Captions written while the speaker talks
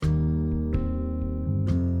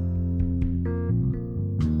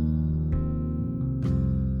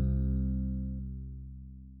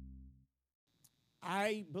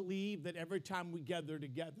believe that every time we gather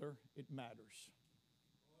together, it matters.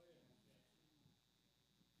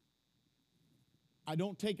 I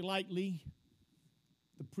don't take lightly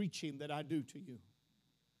the preaching that I do to you.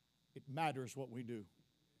 It matters what we do.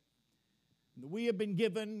 And we have been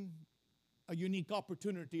given a unique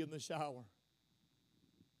opportunity in this hour.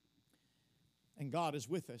 And God is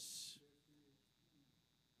with us.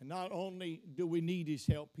 And not only do we need His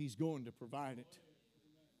help, He's going to provide it.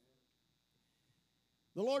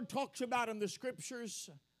 The Lord talks about in the Scriptures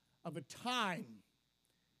of a time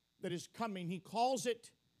that is coming. He calls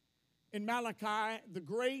it in Malachi the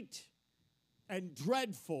great and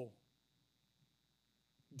dreadful.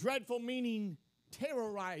 Dreadful meaning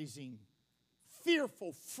terrorizing,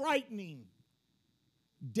 fearful, frightening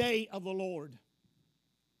day of the Lord.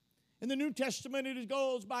 In the New Testament, it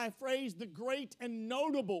goes by a phrase, the great and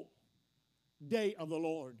notable day of the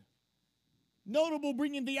Lord. Notable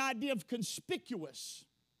bringing the idea of conspicuous.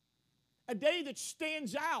 A day that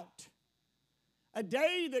stands out. A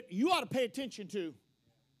day that you ought to pay attention to.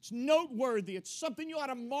 It's noteworthy. It's something you ought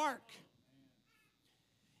to mark.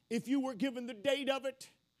 If you were given the date of it,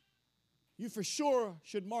 you for sure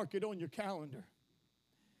should mark it on your calendar.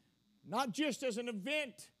 Not just as an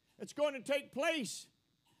event that's going to take place,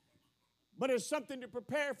 but as something to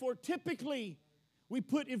prepare for. Typically, we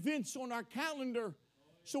put events on our calendar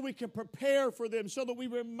so we can prepare for them, so that we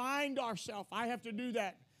remind ourselves. I have to do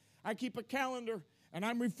that. I keep a calendar, and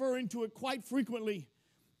I'm referring to it quite frequently.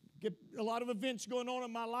 Get a lot of events going on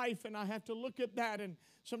in my life, and I have to look at that. And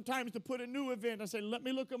sometimes to put a new event, I say, let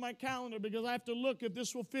me look at my calendar, because I have to look if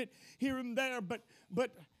this will fit here and there.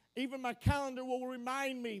 But even my calendar will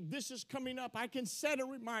remind me, this is coming up. I can set a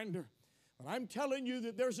reminder. But I'm telling you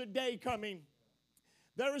that there's a day coming.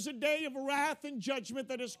 There is a day of wrath and judgment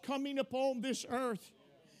that is coming upon this earth.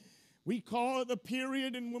 We call it the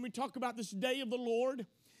period, and when we talk about this day of the Lord,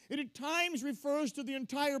 it at times refers to the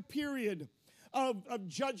entire period of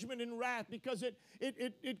judgment and wrath, because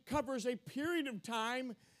it covers a period of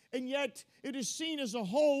time, and yet it is seen as a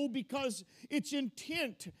whole because its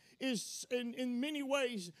intent is in many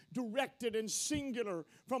ways directed and singular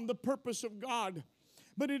from the purpose of God.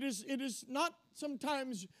 But it is not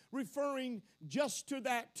sometimes referring just to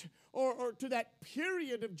that or to that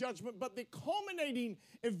period of judgment, but the culminating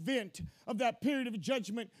event of that period of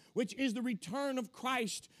judgment, which is the return of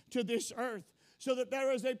Christ to this earth. So that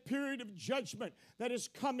there is a period of judgment that is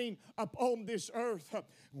coming upon this earth.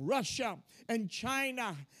 Russia and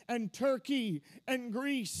China and Turkey and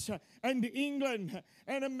Greece and England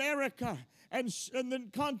and America and the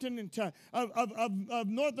continent of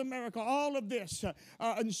North America, all of this,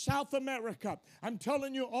 and South America. I'm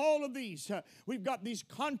telling you, all of these, we've got these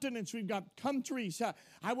continents, we've got countries.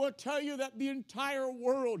 I will tell you that the entire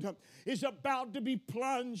world is about to be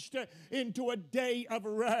plunged into a day of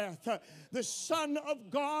wrath. The Son of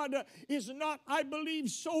God is not, I believe,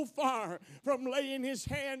 so far from laying His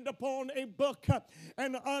hand upon a book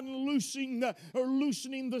and loosening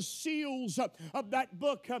the seals of that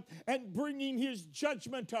book and bringing His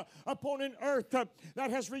judgment upon an earth that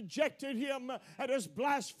has rejected Him, that has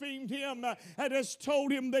blasphemed Him, that has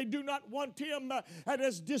told Him they do not want Him, that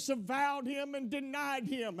has disavowed Him and denied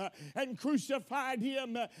Him and crucified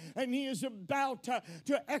Him. And He is about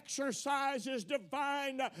to exercise His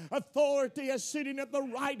divine authority as sitting at the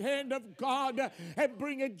right hand of God and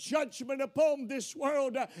bring a judgment upon this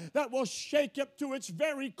world that will shake it to its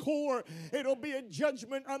very core. It'll be a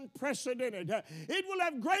judgment unprecedented. It will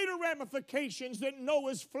have greater ramifications than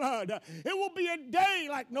Noah's flood. It will be a day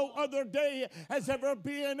like no other day has ever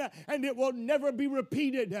been, and it will never be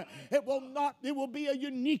repeated. It will be a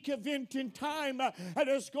unique event in time that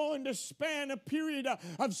is going to span a period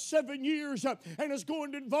of 7 years and is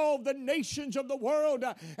going to involve the nations of the world,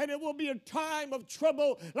 and it will be a time of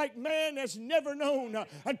trouble like man has never known,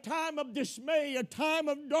 a time of dismay, a time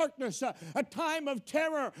of darkness, a time of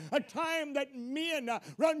terror, a time that men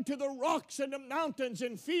run to the rocks and the mountains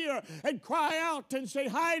in fear and cry out and say,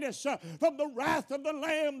 hide us from the wrath of the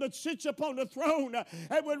Lamb that sits upon the throne,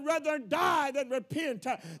 and would rather die than repent.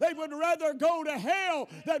 They would rather go to hell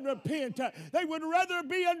than repent. They would rather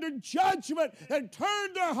be under judgment than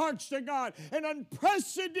turn their hearts to God. An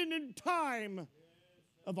unprecedented time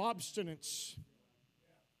of obstinance.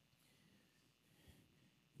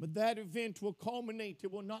 But that event will culminate.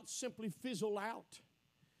 It will not simply fizzle out.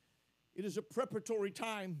 It is a preparatory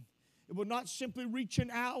time. It will not simply reach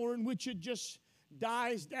an hour in which it just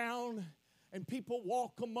dies down and people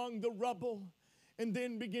walk among the rubble and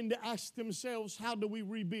then begin to ask themselves, how do we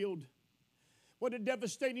rebuild? What a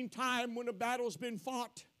devastating time when a battle's been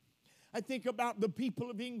fought. I think about the people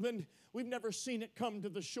of England. We've never seen it come to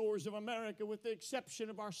the shores of America with the exception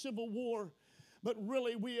of our Civil War. But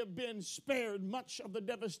really, we have been spared much of the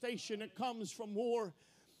devastation that comes from war.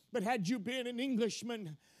 But had you been an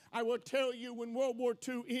Englishman, I will tell you, when World War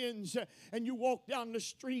II ends and you walk down the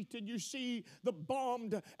street and you see the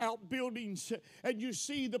bombed out buildings and you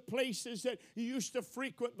see the places that you used to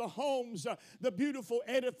frequent, the homes, the beautiful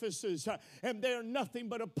edifices, and they're nothing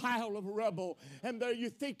but a pile of rubble. And there you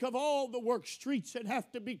think of all the work streets that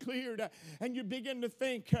have to be cleared, and you begin to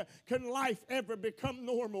think, can life ever become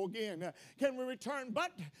normal again? Can we return?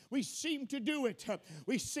 But we seem to do it.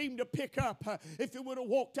 We seem to pick up. If it would have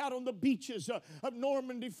walked out on the beaches of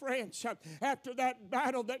Normandy, France, after that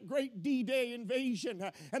battle, that great D-Day invasion,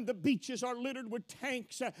 and the beaches are littered with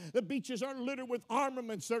tanks, the beaches are littered with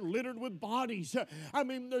armaments, they're littered with bodies. I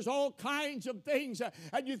mean, there's all kinds of things,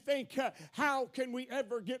 and you think, how can we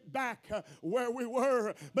ever get back where we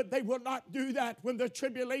were? But they will not do that when the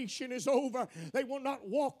tribulation is over. They will not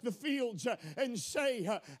walk the fields and say,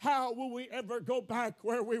 how will we ever go back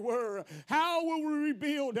where we were? How will we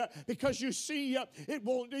rebuild? Because you see, it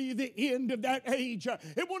will be the end of that age.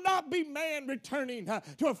 It will not be man returning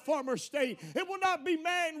to a former state. It will not be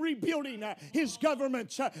man rebuilding his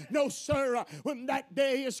government. No, sir. When that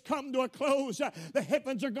day has come to a close, the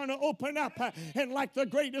heavens are going to open up, and like the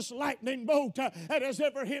greatest lightning bolt that has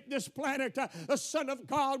ever hit this planet, the Son of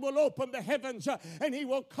God will open the heavens, and he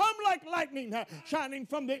will come like lightning, shining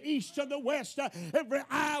from the east to the west. Every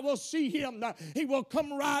eye will see him. He will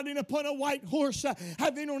come riding upon a white horse,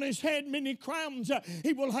 having on his head many crowns.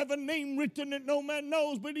 He will have a name written that no man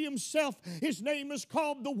knows but he himself. His name is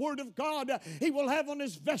called the Word of God. He will have on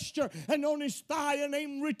his vesture and on his thigh a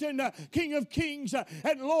name written, King of Kings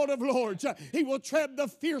and Lord of Lords. He will tread the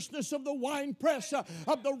fierceness of the winepress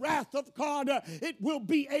of the wrath of God. It will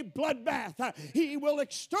be a bloodbath. He will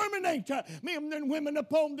exterminate men and women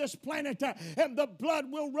upon this planet, and the blood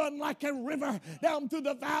will run like a river down through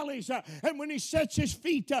the valleys. And when he sets his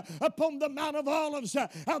feet upon the Mount of Olives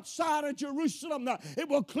outside of Jerusalem, it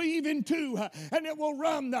will cleave in two, and it will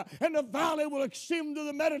run, and the valley will extend to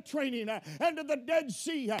the Mediterranean and to the Dead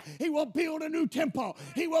Sea. He will build a new temple.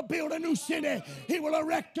 He will build a new city. He will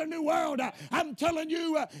erect a new world. I'm telling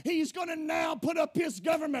you, he's going to now put up his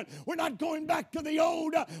government. We're not going back to the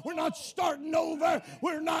old. We're not starting over.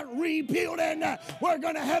 We're not rebuilding. We're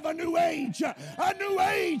going to have a new age. A new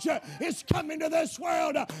age is coming to this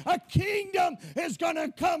world. A kingdom is going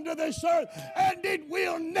to come to this earth, and it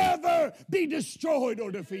will never be destroyed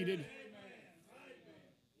or defeated.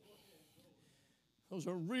 Those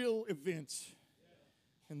are real events,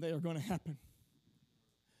 and they are going to happen.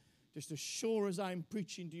 Just as sure as I'm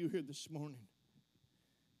preaching to you here this morning.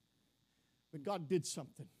 But God did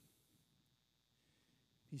something.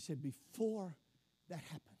 He said, before that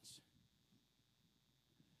happens,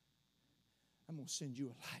 I'm going to send you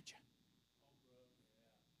Elijah.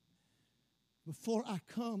 Before I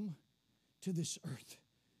come to this earth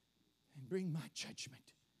and bring my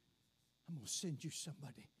judgment, I'm going to send you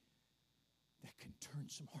somebody that can turn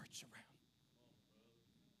some hearts around.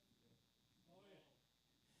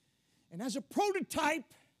 And as a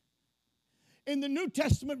prototype in the New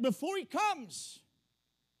Testament, before he comes,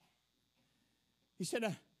 he said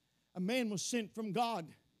a man was sent from God.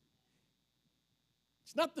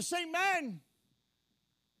 It's not the same man,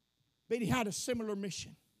 but he had a similar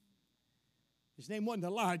mission. His name wasn't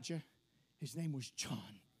Elijah. His name was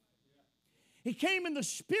John. He came in the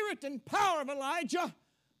spirit and power of Elijah,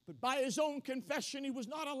 but by his own confession, he was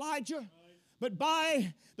not Elijah. But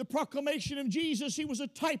by the proclamation of Jesus, he was a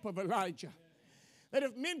type of Elijah. That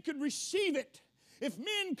if men could receive it, if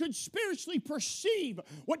men could spiritually perceive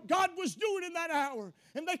what God was doing in that hour,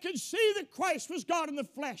 and they could see that Christ was God in the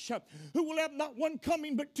flesh, who will have not one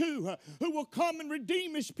coming but two, who will come and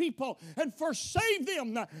redeem his people and first save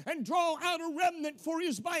them and draw out a remnant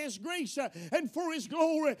by his grace and for his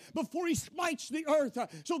glory before he smites the earth,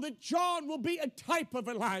 so that John will be a type of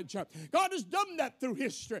Elijah. God has done that through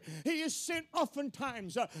history. He is sent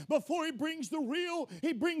oftentimes. Before he brings the real,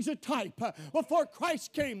 he brings a type. Before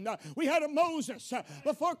Christ came, we had a Moses.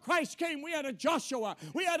 Before Christ came, we had a Joshua.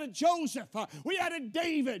 We had a Joseph. We had a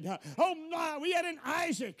David. Oh my, we had an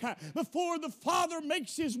Isaac. Before the Father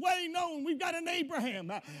makes his way known, we've got an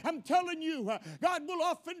Abraham. I'm telling you, God will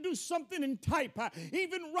often do something in type.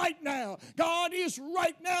 Even right now, God is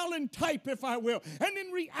right now in type, if I will. And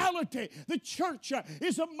in reality, the church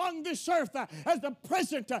is among this earth as the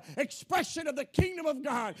present expression of the kingdom of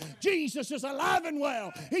God. Jesus is alive and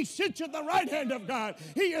well. He sits at the right hand of God.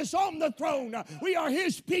 He is on the throne. We are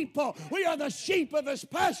His people. We are the sheep of His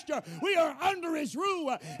pasture. We are under His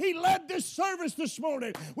rule. He led this service this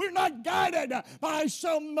morning. We're not guided by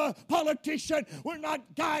some politician. We're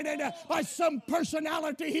not guided by some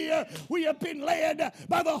personality here. We have been led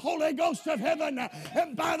by the Holy Ghost of heaven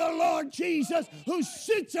and by the Lord Jesus, who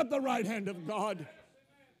sits at the right hand of God.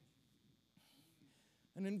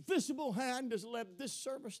 An invisible hand has led this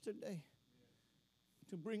service today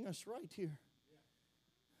to bring us right here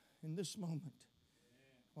in this moment.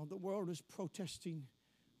 While the world is protesting,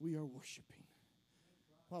 we are worshiping.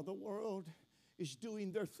 While the world is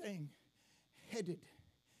doing their thing,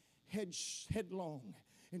 headlong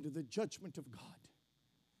into the judgment of God,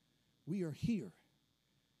 we are here.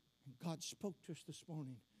 And God spoke to us this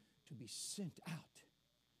morning to be sent out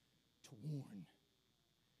to warn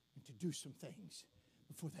and to do some things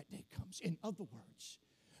before that day comes. In other words,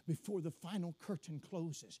 before the final curtain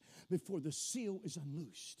closes, before the seal is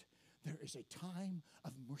unloosed, there is a time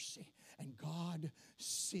of mercy, and God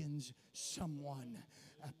sends someone,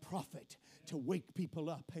 a prophet, to wake people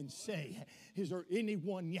up and say, is there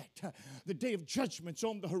anyone yet? The day of judgment's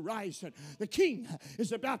on the horizon. The King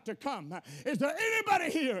is about to come. Is there anybody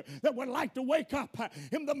here that would like to wake up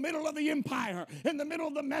in the middle of the empire, in the middle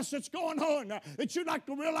of the mess that's going on, that you'd like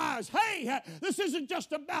to realize, hey, this isn't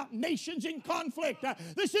just about nations in conflict.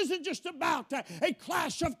 This isn't just about a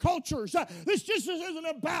clash of cultures. This just isn't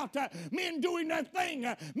about men doing their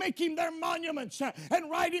thing, making their monuments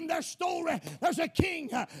and writing their story. There's a king.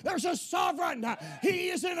 There's a sovereign. He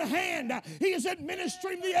is in a hand. He is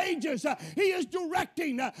administering the ages. He is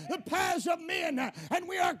directing the paths of men. And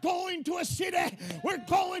we are going to a city. We're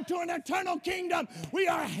going to an eternal kingdom. We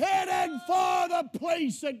are headed for the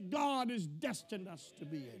place that God has destined us to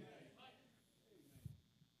be in.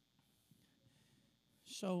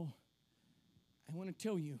 So, I want to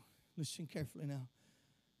tell you, listen carefully now.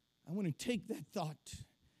 I want to take that thought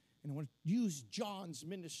and I want to use John's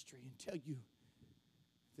ministry and tell you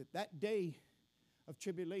that day of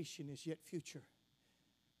tribulation is yet future,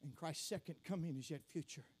 and Christ's second coming is yet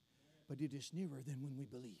future, but it is nearer than when we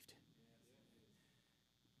believed.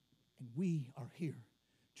 And we are here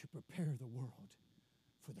to prepare the world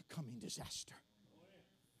for the coming disaster.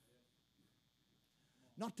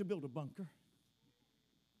 Not to build a bunker.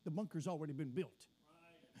 The bunker's already been built.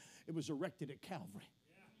 It was erected at Calvary.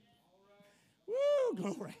 Woo,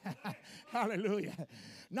 glory. Hallelujah.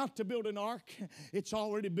 Not to build an ark. It's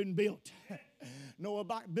already been built. Noah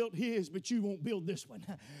built his, but you won't build this one.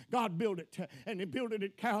 God built it, and He built it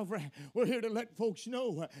at Calvary. We're here to let folks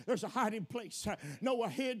know there's a hiding place. Noah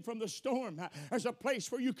hid from the storm. There's a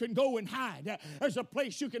place where you can go and hide. There's a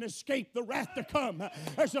place you can escape the wrath to come.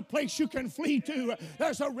 There's a place you can flee to.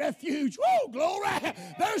 There's a refuge. Woo, glory.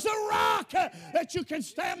 There's a rock that you can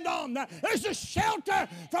stand on. There's a shelter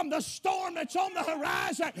from the storm that's on the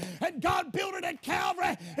horizon. And God built it at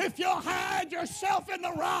Calvary. If you'll hide yourself in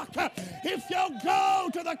the rock, if you'll go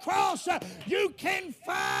to the cross, you can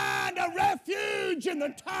find a refuge in the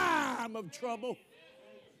time of trouble.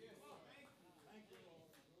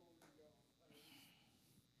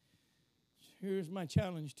 Here's my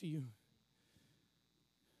challenge to you.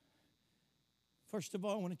 First of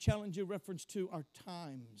all, I want to challenge you in reference to our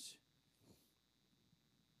times.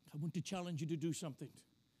 I want to challenge you to do something.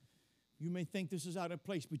 You may think this is out of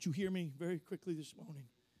place, but you hear me very quickly this morning.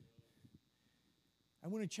 I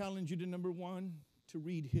want to challenge you to, number one, to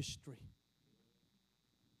read history.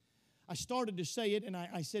 I started to say it, and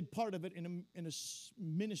I said part of it in a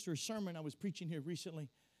minister's sermon I was preaching here recently.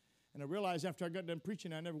 And I realized after I got done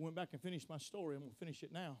preaching, I never went back and finished my story. I'm going to finish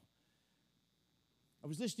it now. I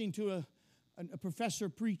was listening to a professor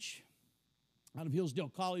preach out of Hillsdale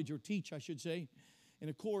College, or teach, I should say, in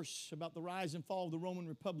a course about the rise and fall of the Roman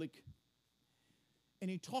Republic. And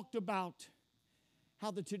he talked about how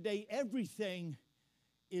that today everything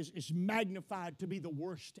is magnified to be the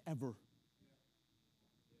worst ever.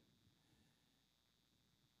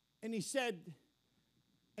 And he said,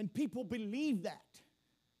 and people believe that.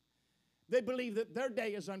 They believe that their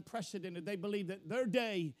day is unprecedented. They believe that their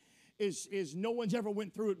day is no one's ever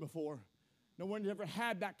went through it before. No one's ever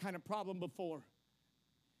had that kind of problem before.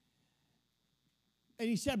 And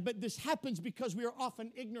he said, but this happens because we are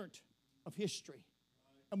often ignorant of history.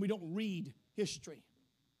 And we don't read history.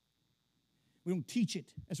 We don't teach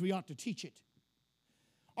it as we ought to teach it.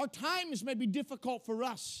 Our times may be difficult for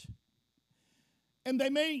us. And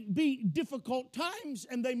they may be difficult times,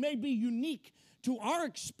 and they may be unique to our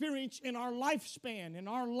experience in our lifespan, in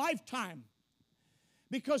our lifetime.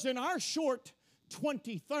 Because in our short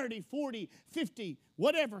 20, 30, 40, 50,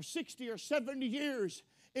 whatever, 60 or 70 years,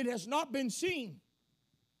 it has not been seen.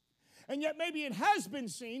 And yet maybe it has been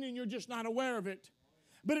seen and you're just not aware of it.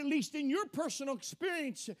 But at least in your personal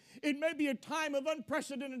experience, it may be a time of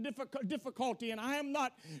unprecedented difficulty, and I am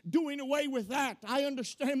not doing away with that. I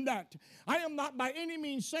understand that. I am not by any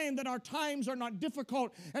means saying that our times are not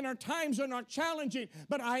difficult and our times are not challenging,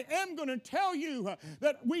 but I am going to tell you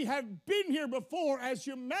that we have been here before, as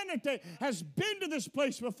humanity has been to this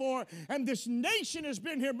place before, and this nation has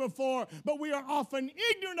been here before, but we are often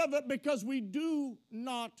ignorant of it because we do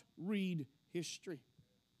not read history.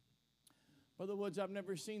 Brother Woods, I've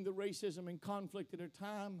never seen the racism and conflict at a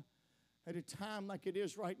time like it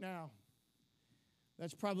is right now.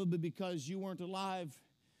 That's probably because you weren't alive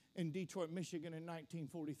in Detroit, Michigan in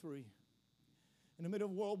 1943. In the middle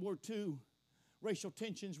of World War II, racial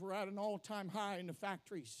tensions were at an all-time high in the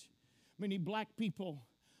factories. Many black people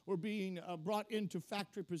were being brought into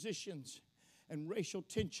factory positions, and racial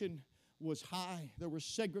tension was high. There was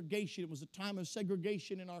segregation. It was a time of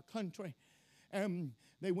segregation in our country.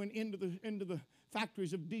 They went into the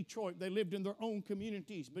factories of Detroit. They lived in their own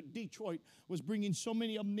communities, but Detroit was bringing so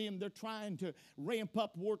many of them in. They're trying to ramp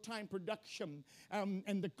up wartime production,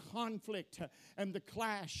 and the conflict and the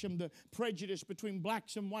clash and the prejudice between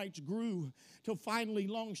blacks and whites grew till finally,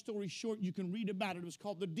 long story short, you can read about it. It was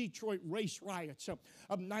called the Detroit Race Riots of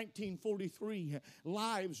 1943.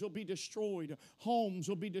 Lives will be destroyed. Homes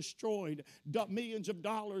will be destroyed. Millions of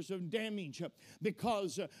dollars of damage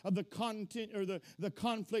because of the content or the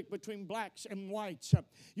conflict between blacks and whites.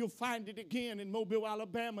 You'll find it again in Mobile,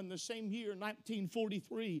 Alabama in the same year,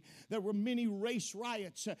 1943. There were many race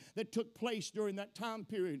riots that took place during that time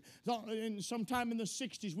period. And sometime in the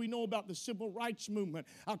 60s, we know about the civil rights movement.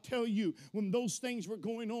 I'll tell you, when those things were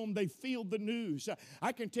going on, they filled the news.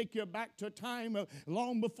 I can take you back to a time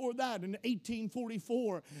long before that, in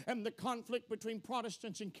 1844, and the conflict between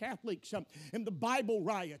Protestants and Catholics, and the Bible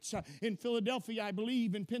riots in Philadelphia, I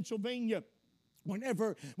believe, in Pennsylvania.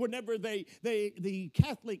 Whenever the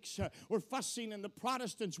Catholics were fussing and the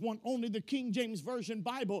Protestants want only the King James Version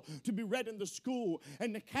Bible to be read in the school,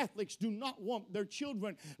 and the Catholics do not want their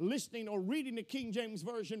children listening or reading the King James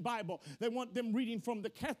Version Bible. They want them reading from the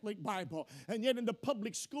Catholic Bible, and yet in the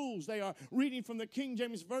public schools they are reading from the King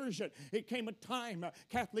James Version. It came a time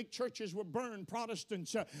Catholic churches were burned.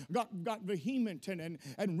 Protestants got vehement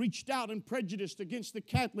and reached out and prejudiced against the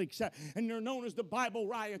Catholics, and they're known as the Bible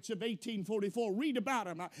riots of 1844. Read about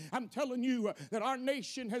them. I'm telling you that our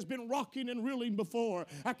nation has been rocking and reeling before.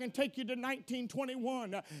 I can take you to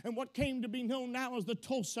 1921 and what came to be known now as the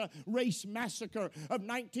Tulsa Race Massacre of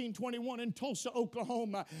 1921 in Tulsa,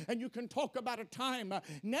 Oklahoma. And you can talk about a time.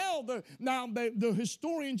 Now the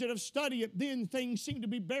historians that have studied it, then things seem to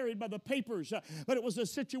be buried by the papers. But it was a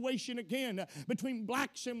situation again between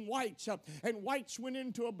blacks and whites. And whites went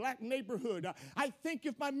into a black neighborhood. I think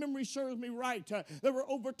if my memory serves me right, there were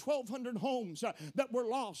over 1,200 homes that were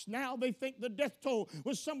lost. Now they think the death toll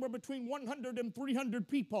was somewhere between 100 and 300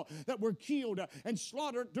 people that were killed and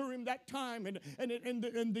slaughtered during that time.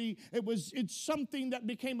 It's something that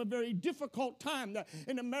became a very difficult time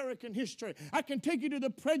in American history. I can take you to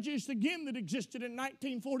the prejudice again that existed in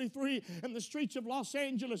 1943 in the streets of Los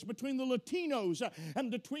Angeles between the Latinos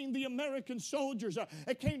and between the American soldiers.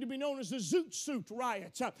 It came to be known as the Zoot Suit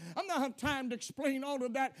riots. I'm not have time to explain all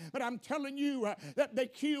of that, but I'm telling you that they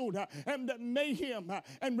killed and that mayhem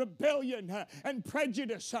and rebellion and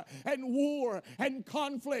prejudice and war and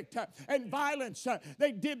conflict and violence.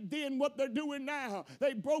 They did then what they're doing now.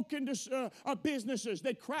 They broke into businesses.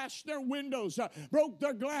 They crashed their windows, broke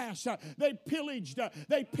their glass. They pillaged.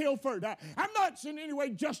 They pilfered. I'm not in any way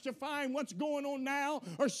justifying what's going on now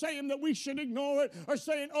or saying that we should ignore it or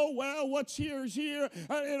saying, oh, well, what's here is here.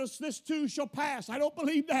 This too shall pass. I don't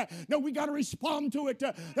believe that. No, we got to respond to it.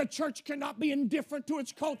 The church cannot be indifferent to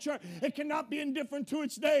its culture. It cannot be indifferent to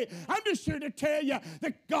its day. I'm just here to tell you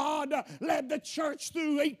that God led the church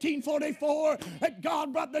through 1844, that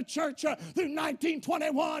God brought the church through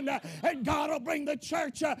 1921, and God will bring the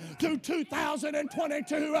church through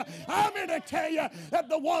 2022. I'm here to tell you that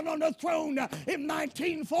the one on the throne in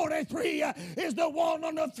 1943 is the one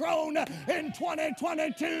on the throne in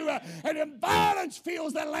 2022, and if violence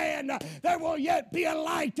fills the land, there will yet be a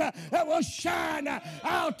light that will shine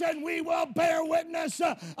out, and we will bear witness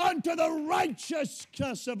unto the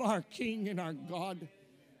righteousness of our King and our God.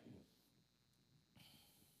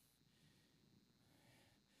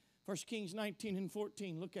 1 Kings 19 and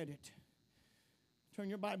 14, look at it. Turn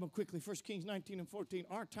your Bible quickly. 1 Kings 19 and 14.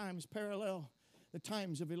 Our times parallel the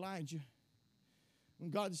times of Elijah.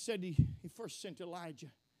 When God said he first sent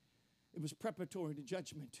Elijah, it was preparatory to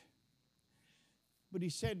judgment. But he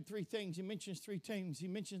said three things. He mentions three things. He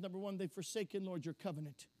mentions, number one, they've forsaken, Lord, your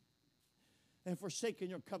covenant. and forsaken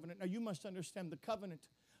your covenant. Now you must understand the covenant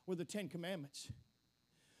were the 10 Commandments.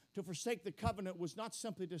 To forsake the covenant was not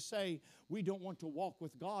simply to say we don't want to walk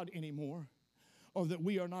with God anymore, or that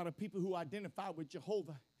we are not a people who identify with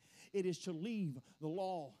Jehovah. It is to leave the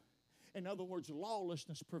law. In other words,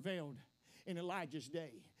 lawlessness prevailed in Elijah's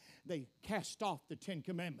day. They cast off the 10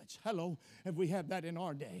 Commandments. Hello, have we had that in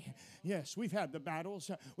our day? Yes, we've had the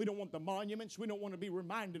battles. We don't want the monuments. We don't want to be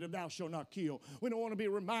reminded of thou shalt not kill. We don't want to be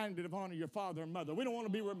reminded of honor your father and mother. We don't want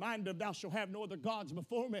to be reminded of thou shalt have no other gods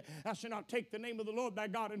before me. Thou shalt not take the name of the Lord thy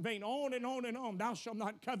God in vain. On and on and on. Thou shalt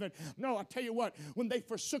not covet. No, I tell you what, when they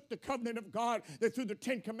forsook the covenant of God, they threw the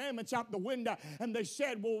 10 Commandments out the window and they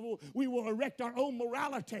said, well, we will erect our own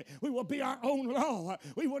morality. We will be our own law.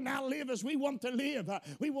 We will now live as we want to live.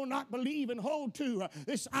 We will not believe and hold to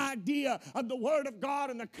this idea of the Word of God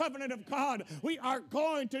and the covenant of God. We are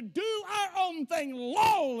going to do our own thing.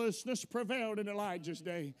 Lawlessness prevailed in Elijah's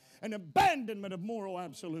day, an abandonment of moral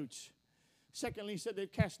absolutes. Secondly, he said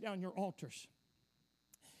they've cast down your altars.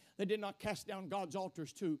 They did not cast down God's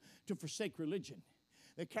altars to forsake religion.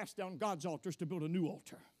 They cast down God's altars to build a new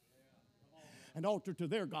altar. An altar to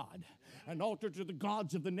their God, an altar to the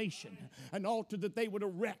gods of the nation, an altar that they would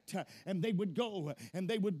erect, and they would go and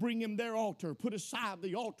they would bring him their altar, put aside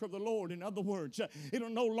the altar of the Lord. In other words, it'll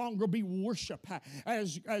no longer be worship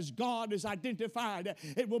as God is identified.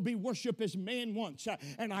 It will be worship as man wants,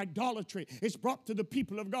 and idolatry is brought to the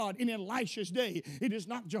people of God. In Elisha's day, it is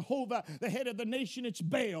not Jehovah, the head of the nation, it's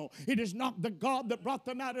Baal. It is not the God that brought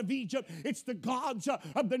them out of Egypt, it's the gods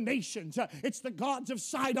of the nations. It's the gods of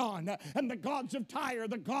Sidon and the gods of Tyre,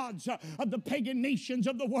 the gods of the pagan nations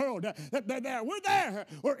of the world. That they're there. We're there.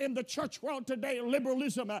 We're in the church world today.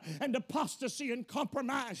 Liberalism and apostasy and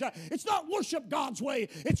compromise. It's not worship God's way.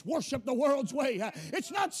 It's worship the world's way.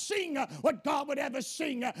 It's not sing what God would have us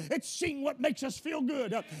sing. It's sing what makes us feel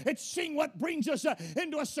good. It's sing what brings us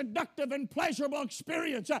into a seductive and pleasurable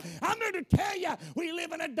experience. I'm here to tell you, we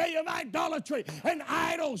live in a day of idolatry, and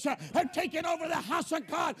idols have taken over the house of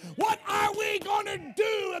God. What are we going to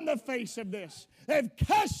do in the face of this? They've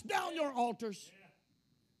cast down your altars.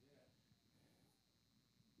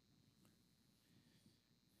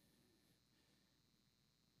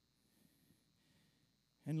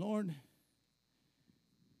 And Lord,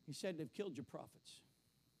 he said they've killed your prophets.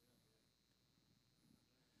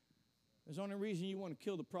 There's only reason you want to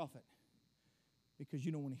kill the prophet, because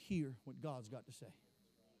you don't want to hear what God's got to say.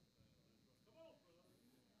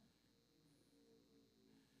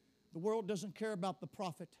 The world doesn't care about the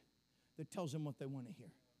prophet that tells them what they want to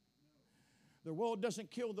hear. The world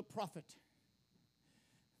doesn't kill the prophet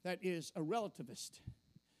that is a relativist.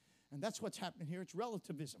 And that's what's happening here. It's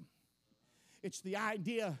relativism. It's the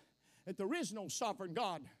idea that there is no sovereign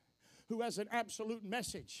God who has an absolute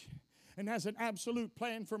message and has an absolute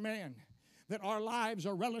plan for man. That our lives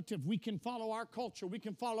are relative. We can follow our culture. We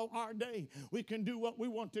can follow our day. We can do what we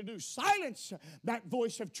want to do. Silence that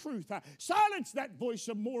voice of truth. Silence that voice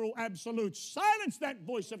of moral absolutes. Silence that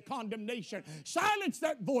voice of condemnation. Silence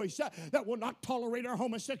that voice that will not tolerate our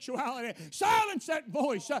homosexuality. Silence that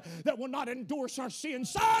voice that will not endorse our sin.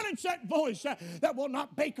 Silence that voice that will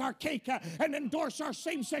not bake our cake and endorse our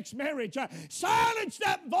same-sex marriage. Silence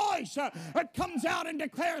that voice that comes out and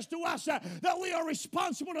declares to us that we are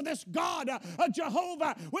responsible to this God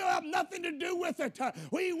Jehovah. We'll have nothing to do with it.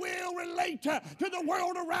 We will relate to the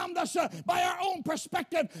world around us by our own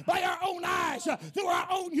perspective, by our own eyes, through our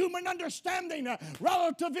own human understanding.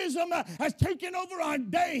 Relativism has taken over our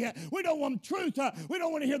day. We don't want truth. We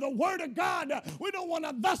don't want to hear the word of God. We don't want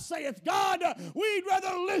to thus saith God. We'd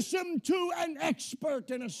rather listen to an expert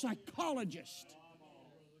and a psychologist.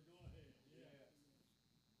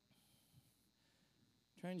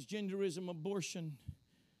 Transgenderism, abortion,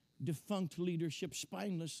 defunct leadership,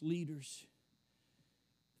 spineless leaders,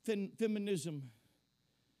 feminism,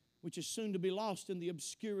 which is soon to be lost in the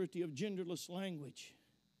obscurity of genderless language.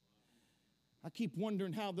 I keep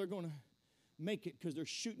wondering how they're going to make it, because they're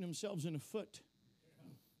shooting themselves in the foot.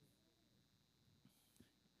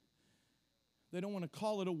 They don't want to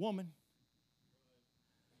call it a woman.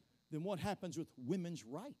 Then what happens with women's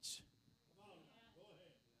rights?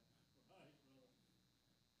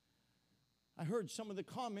 I heard some of the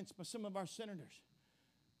comments by some of our senators.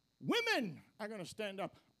 Women are going to stand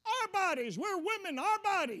up. Our bodies, we're women, our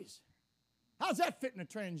bodies. How's that fit in a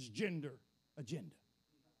transgender agenda?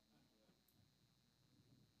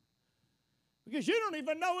 Because you don't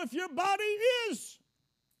even know if your body is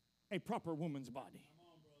a proper woman's body.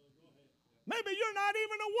 Maybe you're not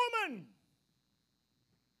even a woman.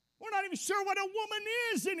 We're not even sure what a woman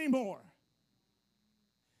is anymore.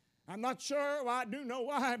 I'm not sure, well, I do know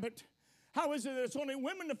why, but How is it that it's only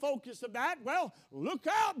women to focus on that? Well, look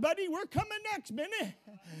out, buddy. We're coming next, Benny.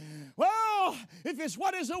 Well, if it's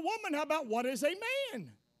what is a woman, how about what is a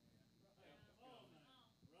man?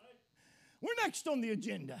 We're next on the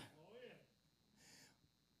agenda.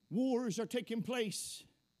 Wars are taking place.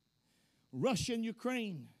 Russia and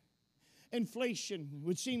Ukraine. Inflation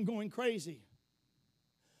would seem going crazy.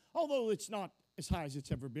 Although it's not as high as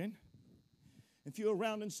it's ever been. If you were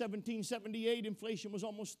around in 1778, inflation was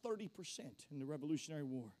almost 30% in the Revolutionary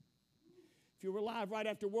War. If you were alive right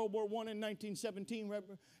after World War I in 1917,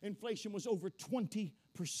 inflation was over 20%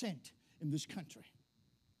 in this country.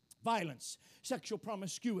 Violence, sexual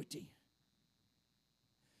promiscuity.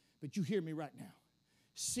 But you hear me right now.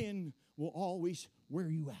 Sin will always wear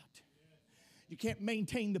you out. You can't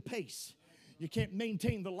maintain the pace. You can't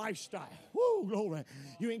maintain the lifestyle. Woo, glory.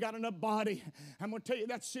 You ain't got enough body. I'm going to tell you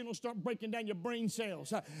that sin will start breaking down your brain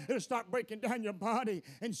cells. It'll start breaking down your body.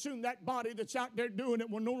 And soon that body that's out there doing it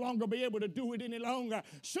will no longer be able to do it any longer.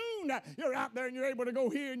 Soon you're out there and you're able to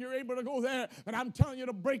go here and you're able to go there. But I'm telling you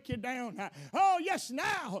to break you down. Oh, yes,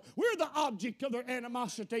 now we're the object of their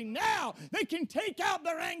animosity. Now they can take out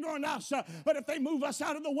their anger on us. But if they move us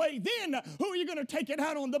out of the way, then who are you going to take it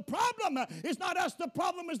out on? The problem is not us. The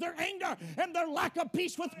problem is their anger and their lack of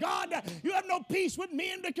peace with God. You have no peace with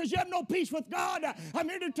men because you have no peace with God. I'm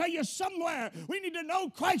here to tell you somewhere we need to know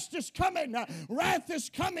Christ is coming. Wrath is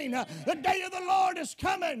coming. The day of the Lord is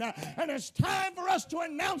coming. And it's time for us to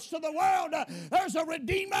announce to the world there's a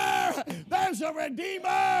Redeemer. There's a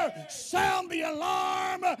Redeemer. Sound the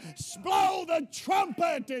alarm. Blow the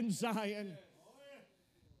trumpet in Zion.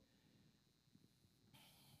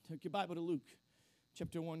 Take your Bible to Luke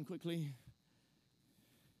chapter 1 quickly.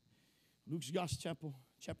 Luke's Gospel,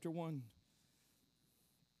 chapter 1.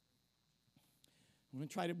 I'm going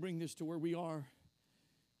to try to bring this to where we are.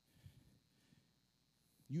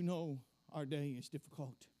 You know our day is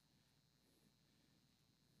difficult.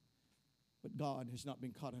 But God has not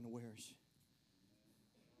been caught unawares.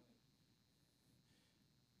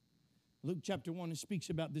 Luke chapter 1 speaks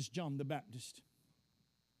about this John the Baptist.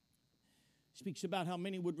 Speaks about how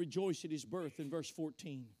many would rejoice at his birth in verse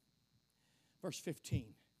 14. Verse 15.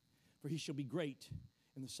 For he shall be great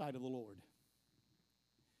in the sight of the Lord.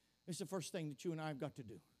 This is the first thing that you and I have got to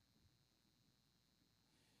do.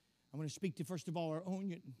 I'm going to speak to, first of all, our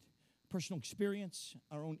own personal experience,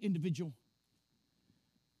 our own individual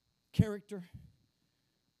character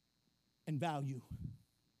and value.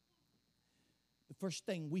 The first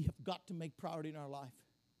thing we have got to make priority in our life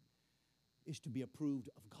is to be approved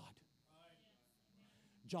of God.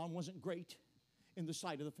 John wasn't great in the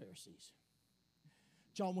sight of the Pharisees.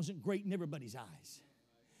 John wasn't great in everybody's eyes.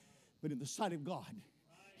 But in the sight of God,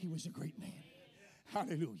 he was a great man.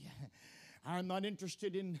 Hallelujah. I'm not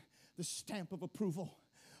interested in the stamp of approval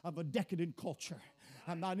of a decadent culture.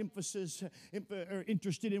 I'm not interested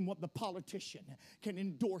in what the politician can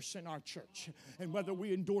endorse in our church and whether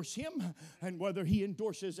we endorse him and whether he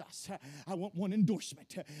endorses us. I want one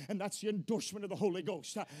endorsement, and that's the endorsement of the Holy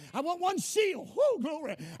Ghost. I want one seal. Woo,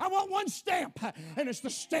 glory. I want one stamp, and it's the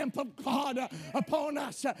stamp of God upon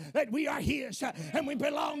us that we are his and we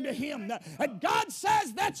belong to him. And God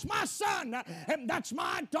says, that's my son and that's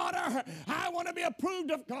my daughter. I want to be approved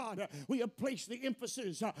of God. We have placed the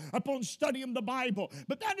emphasis upon studying the Bible.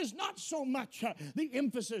 But that is not so much the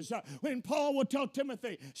emphasis when Paul will tell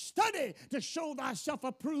Timothy, study to show thyself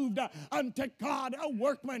approved unto God, a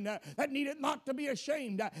workman that needeth not to be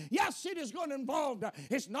ashamed. Yes, it is going to involve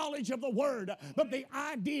his knowledge of the word, but the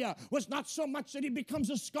idea was not so much that he becomes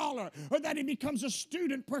a scholar or that he becomes a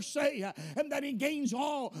student per se, and that he gains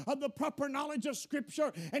all of the proper knowledge of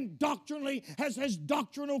Scripture and doctrinally has his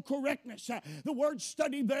doctrinal correctness. The word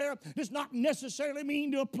study there does not necessarily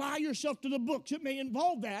mean to apply yourself to the books. It may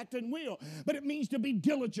involve that and will, but it means to be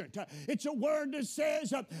diligent. It's a word that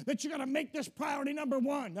says that you're going to make this priority number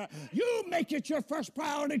one. You make it your first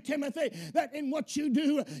priority, Timothy, that in what you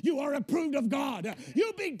do, you are approved of God.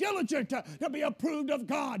 You be diligent to be approved of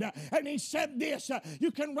God. And he said this,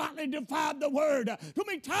 you can rightly divide the word. Too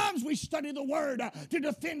many times we study the word to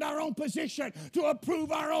defend our own position, to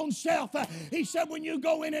approve our own self. He said when you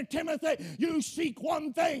go in it, Timothy, you seek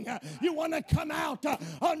one thing. You want to come out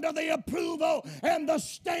under the approval and the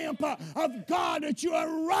stamp of God that you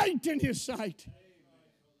are right in his sight.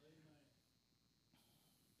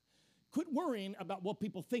 Quit worrying about what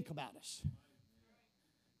people think about us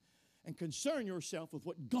and concern yourself with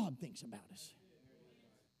what God thinks about us.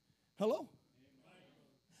 Hello?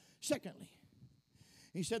 Secondly,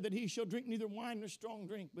 he said that he shall drink neither wine nor strong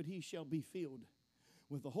drink, but he shall be filled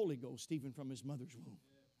with the Holy Ghost even from his mother's womb.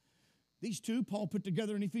 These two, Paul put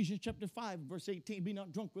together in Ephesians chapter 5, verse 18, be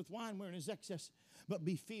not drunk with wine wherein is excess, but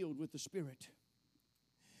be filled with the Spirit.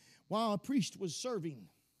 While a priest was serving,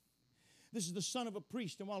 this is the son of a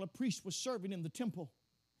priest, and while a priest was serving in the temple,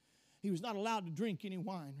 he was not allowed to drink any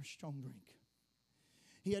wine or strong drink.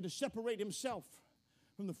 He had to separate himself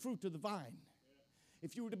from the fruit of the vine.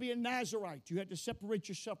 If you were to be a Nazirite, you had to separate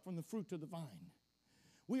yourself from the fruit of the vine.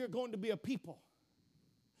 We are going to be a people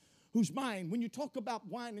whose mind, when you talk about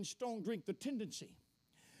wine and strong drink, the tendency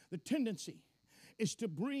is to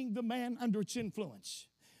bring the man under its influence.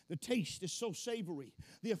 The taste is so savory.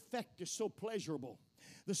 The effect is so pleasurable.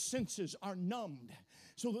 The senses are numbed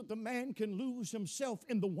so that the man can lose himself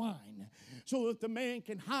in the wine, so that the man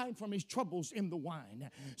can hide from his troubles in the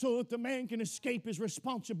wine, so that the man can escape his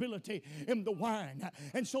responsibility in the wine,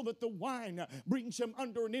 and so that the wine brings him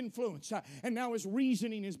under an influence, and now his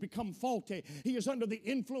reasoning has become faulty. He is under the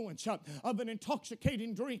influence of an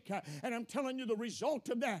intoxicating drink, and I'm telling you, the result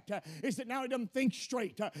of that is that now he doesn't think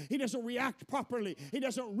straight. He doesn't react properly. He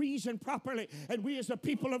doesn't reason properly, and we as a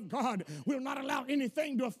people of God will not allow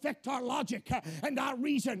anything to affect our logic and our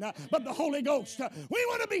reason, but the Holy Ghost. We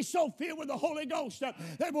want to be so filled with the Holy Ghost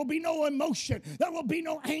there will be no emotion, there will be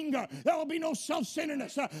no anger, there will be no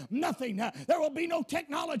self-centeredness, nothing. There will be no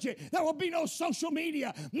technology, there will be no social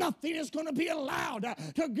media. Nothing is going to be allowed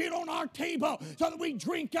to get on our table so that we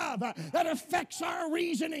drink of that affects our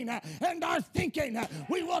reasoning and our thinking.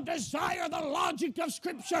 We will desire the logic of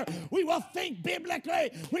Scripture. We will think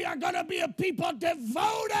biblically. We are going to be a people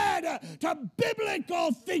devoted to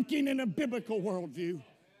biblical thinking and a biblical worldview.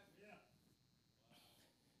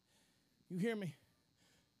 You hear me?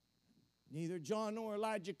 Neither John nor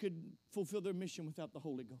Elijah could fulfill their mission without the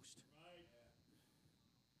Holy Ghost.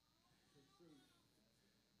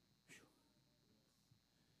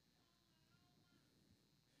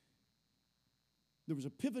 There was a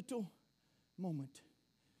pivotal moment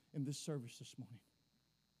in this service this morning.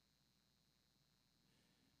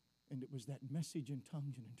 And it was that message in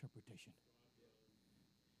tongues and interpretation.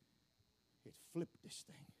 It flipped this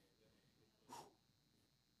thing. Whew.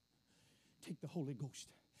 Take the Holy Ghost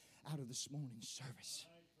out of this morning's service,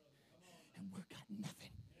 and we've got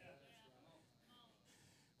nothing.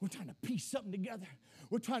 We're trying to piece something together.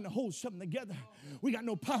 We're trying to hold something together. We got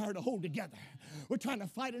no power to hold together. We're trying to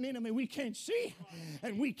fight an enemy we can't see,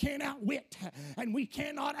 and we can't outwit, and we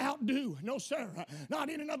cannot outdo. No, sir, not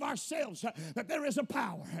in and of ourselves, but there is a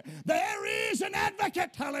power. There is an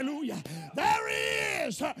advocate, hallelujah. There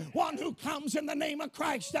is one who comes in the name of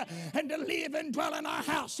Christ and to live and dwell in our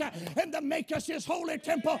house and to make us his holy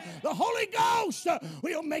temple. The Holy Ghost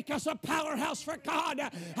will make us a powerhouse for God.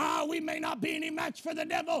 We may not be any match for the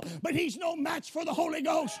devil, but he's no match for the Holy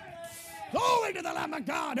Ghost. Glory to the Lamb of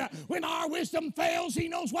God. When our wisdom fails, he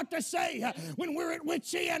knows what to say. When we're at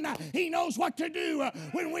wit's end, he knows what to do.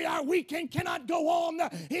 When we are weak and cannot go on,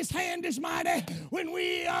 his hand is mighty. When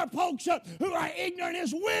we are folks who are ignorant,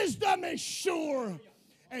 his wisdom is sure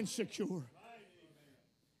and secure.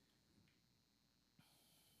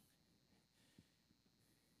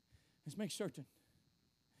 Let's make certain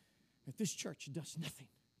that this church does nothing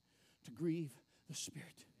to grieve the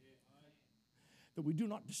Spirit. That we do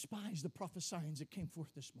not despise the prophesyings that came forth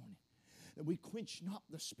this morning. That we quench not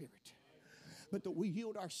the Spirit. But that we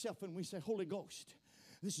yield ourselves and we say, Holy Ghost,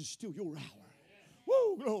 this is still your hour.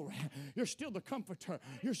 Woo, glory. You're still the comforter.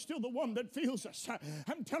 You're still the one that fills us.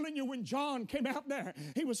 I'm telling you, when John came out there,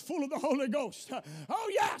 he was full of the Holy Ghost.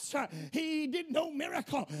 Oh, yes, he did no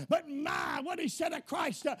miracle. But what he said of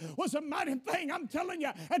Christ was a mighty thing. I'm telling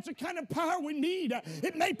you, that's the kind of power we need.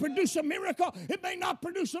 It may produce a miracle. It may not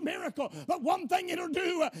produce a miracle. But one thing it'll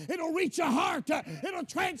do, it'll reach a heart. It'll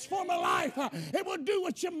transform a life. It will do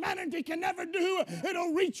what humanity can never do.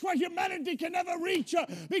 It'll reach where humanity can never reach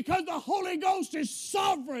because the Holy Ghost is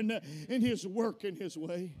sovereign in his work and his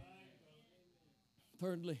way.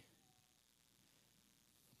 Thirdly,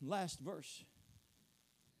 last verse,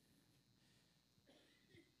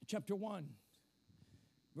 chapter 1,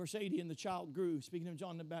 verse 80, and the child grew, speaking of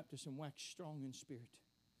John the Baptist, and waxed strong in spirit.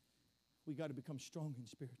 We got to become strong in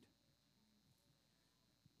spirit.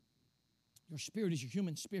 Your spirit is your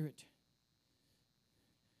human spirit.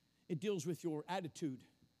 It deals with your attitude,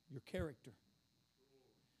 your character.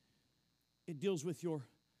 It deals with your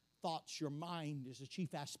thoughts. Your mind is the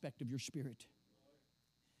chief aspect of your spirit.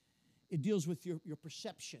 It deals with your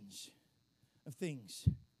perceptions of things.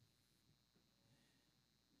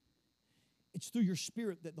 It's through your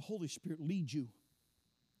spirit that the Holy Spirit leads you.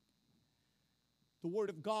 The Word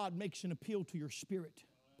of God makes an appeal to your spirit.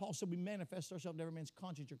 Paul said we manifest ourselves to every man's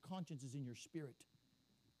conscience. Your conscience is in your spirit.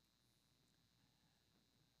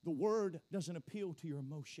 The Word doesn't appeal to your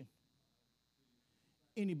emotion.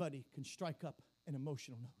 Anybody can strike up an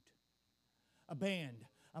emotional note. A band,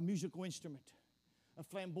 a musical instrument, a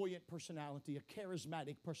flamboyant personality, a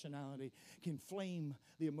charismatic personality can flame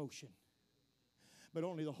the emotion. But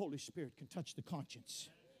only the Holy Spirit can touch the conscience.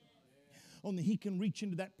 Only He can reach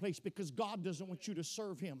into that place, because God doesn't want you to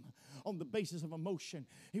serve Him on the basis of emotion.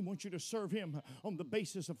 He wants you to serve Him on the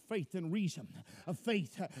basis of faith and reason. A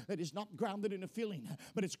faith that is not grounded in a feeling,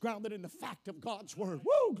 but it's grounded in the fact of God's Word.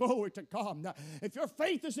 Woo! Glory to God. If your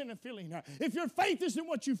faith is in a feeling, if your faith is in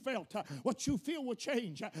what you felt, what you feel will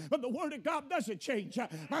change. But the Word of God doesn't change.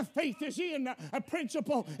 My faith is in a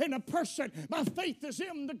principle, in a person. My faith is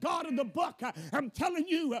in the God of the book. I'm telling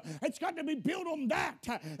you, it's got to be built on that.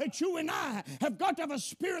 That you and I have got to have a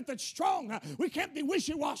spirit that's strong. We can't be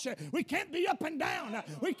wishy-washy. We can't be up and down.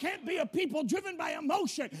 We can't be a people driven by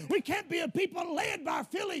emotion. We can't be a people led by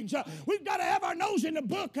feelings. We've got to have our nose in the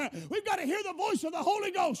book. We've got to hear the voice of the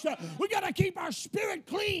Holy Ghost. We've got to keep our spirit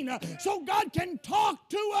clean so God can talk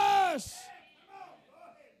to us.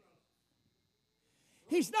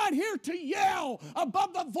 He's not here to yell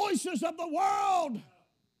above the voices of the world.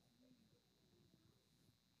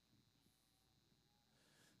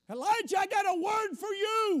 Elijah, I got a word for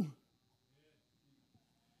you.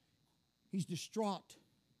 He's distraught.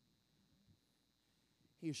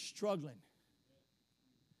 He is struggling.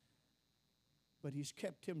 But he's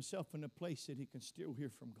kept himself in a place that he can still hear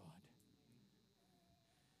from God.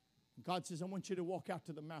 And God says, I want you to walk out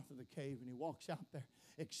to the mouth of the cave. And he walks out there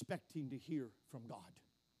expecting to hear from God.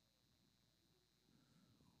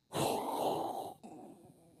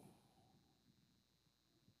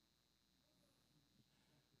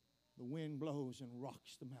 The wind blows and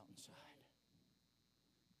rocks the mountainside.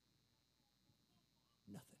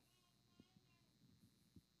 Nothing.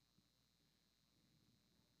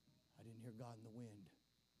 I didn't hear God in the wind.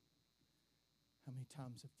 How many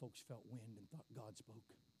times have folks felt wind and thought God spoke?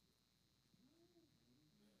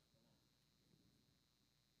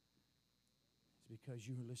 It's because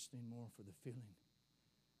you're listening more for the feeling.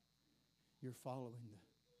 You're following the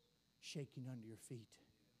shaking under your feet,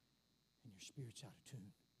 and your spirit's out of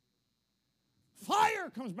tune. Fire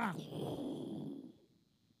comes back. Nothing.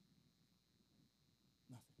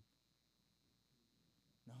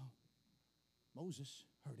 No. Moses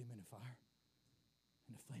heard him in a fire,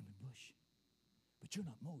 in a flaming bush. But you're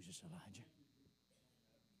not Moses, Elijah.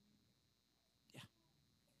 Yeah.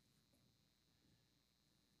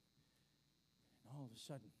 And all of a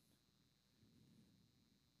sudden,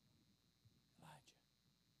 Elijah,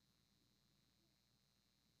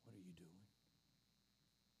 what are you doing?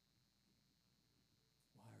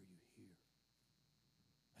 Why are you here?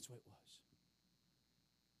 That's what it was.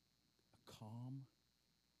 A calm,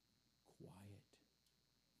 quiet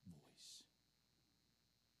voice.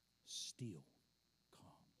 Still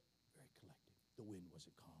calm, very collected. The wind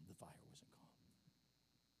wasn't calm. The fire wasn't calm.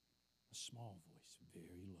 A small voice,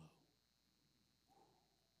 very low.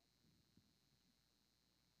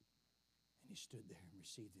 And he stood there and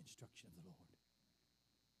received the instruction of the Lord.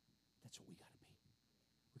 That's what we got to be.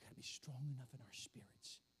 We got to be strong enough in our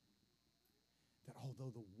spirits that although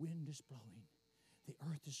the wind is blowing, the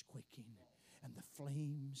earth is quaking, and the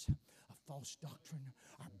flames of false doctrine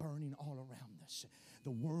are burning all around us.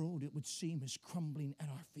 The world, it would seem, is crumbling at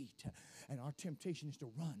our feet. And our temptation is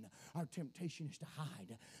to run. Our temptation is to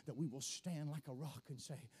hide. That we will stand like a rock and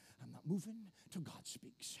say, I'm not moving till God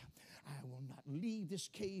speaks. I will not leave this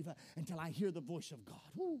cave until I hear the voice of God.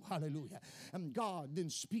 Woo, hallelujah. And God then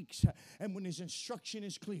speaks. And when His instruction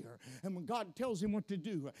is clear, and when God tells him what to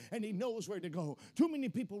do, and he knows where to go. Too many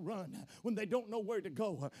people run when they don't know where to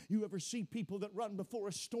go. You ever see people that run before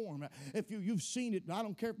a storm? If you've seen it, I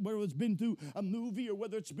don't care whether it's been through a movie or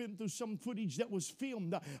whether it's been through some footage that was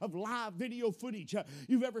filmed of live video footage.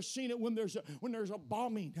 You've ever seen it when there's a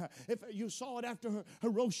bombing. If you saw it after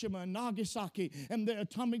Hiroshima and Nagasaki and the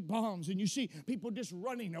atomic bombs, and you see people just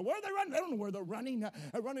running. Now, where are they running? They don't know where they're running.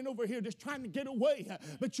 They're running over here just trying to get away.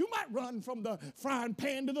 But you might run from the frying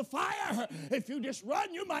pan to the fire. If you just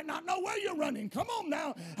run, you might not know where you're running. Come on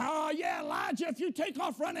now. Oh, yeah, Elijah, if you take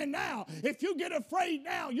off running now, if you get afraid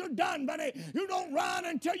now, you're done, buddy. You don't run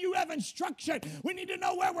until you have instruction. We need to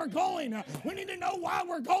know where we're going. We need to know why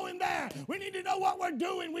we're going there. We need to know what we're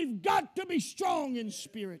doing. We've got to be strong in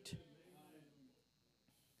spirit.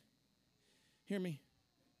 Hear me.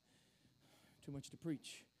 Too much to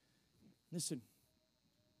preach. Listen.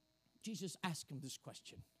 Jesus asked him this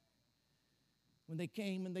question. When they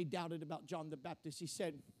came and they doubted about John the Baptist, he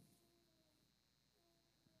said,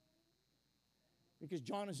 because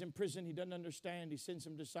John is in prison, he doesn't understand. He sends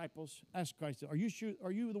some disciples. Ask Christ, are you sure?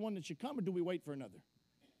 Are you the one that should come, or do we wait for another?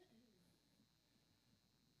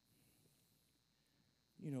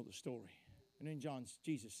 You know the story. And then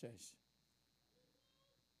Jesus says,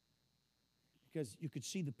 because you could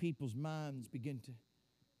see the people's minds begin to,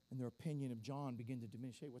 and their opinion of John begin to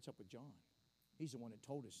diminish. Hey, what's up with John? He's the one that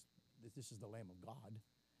told us that this is the Lamb of God.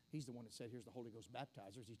 He's the one that said, here's the Holy Ghost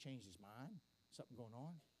baptizer. Has he changed his mind? Something going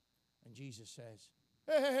on? And Jesus says,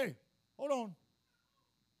 hey, hold on.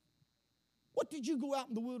 What did you go out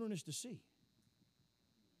in the wilderness to see?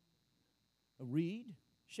 A reed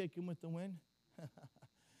shaking with the wind?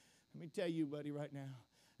 Let me tell you, buddy, right now,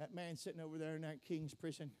 that man sitting over there in that king's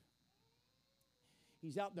prison,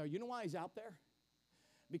 he's out there. You know why he's out there?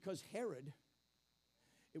 Because Herod,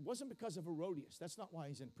 it wasn't because of Herodias. That's not why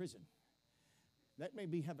he's in prison. That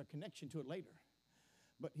may have a connection to it later.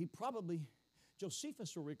 But he probably,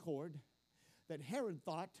 Josephus will record that Herod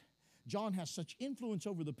thought John has such influence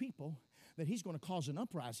over the people that he's going to cause an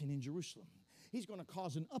uprising in Jerusalem. He's going to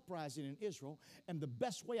cause an uprising in Israel, and the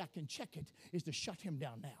best way I can check it is to shut him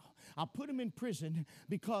down now. I'll put him in prison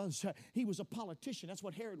because he was a politician. That's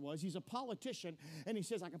what Herod was. He's a politician, and he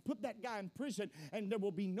says, I can put that guy in prison, and there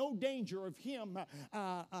will be no danger of him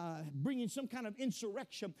bringing some kind of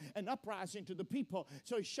insurrection and uprising to the people.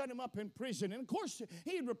 So he shut him up in prison, and of course,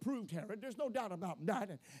 he had reproved Herod. There's no doubt about that,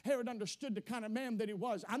 and Herod understood the kind of man that he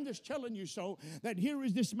was. I'm just telling you so, that here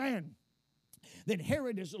is this man that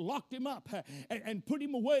Herod has locked him up and put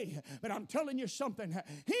him away. But I'm telling you something.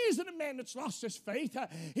 He isn't a man that's lost his faith.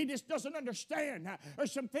 He just doesn't understand.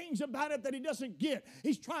 There's some things about it that he doesn't get.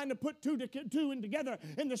 He's trying to put two and together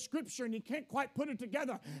in the Scripture, and he can't quite put it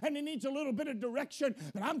together, and he needs a little bit of direction.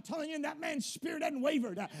 But I'm telling you, that man's spirit hasn't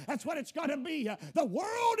wavered. That's what it's got to be. The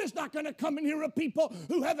world is not going to come in here of people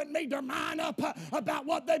who haven't made their mind up about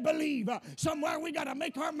what they believe. Somewhere we got to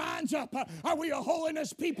make our minds up. Are we a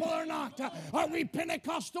holiness people or not? Are we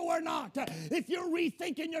Pentecostal or not? If you're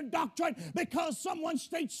rethinking your doctrine because someone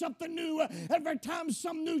states something new, every time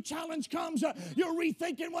some new challenge comes, you're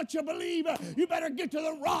rethinking what you believe. You better get to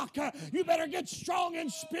the rock. You better get strong in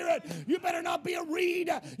spirit. You better not be a reed.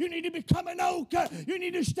 You need to become an oak. You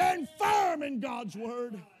need to stand firm in God's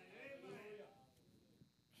word.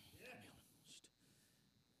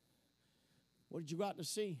 What did you go out to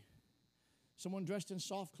see? Someone dressed in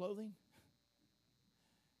soft clothing?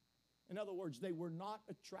 In other words, they were not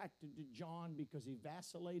attracted to John because he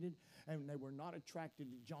vacillated, and they were not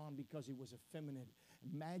attracted to John because he was effeminate.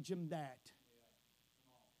 Imagine that.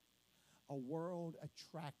 A world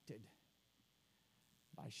attracted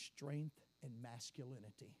by strength and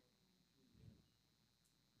masculinity.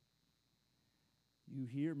 You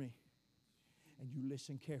hear me, and you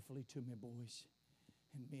listen carefully to me, boys.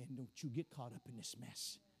 And men, don't you get caught up in this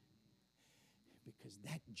mess, because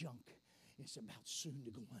that junk is about soon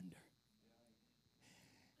to go under.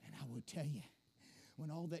 And I will tell you,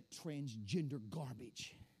 when all that transgender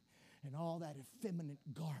garbage and all that effeminate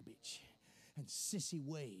garbage and sissy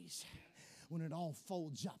ways, when it all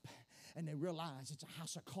folds up and they realize it's a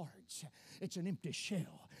house of cards, it's an empty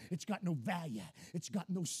shell, it's got no value, it's got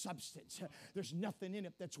no substance, there's nothing in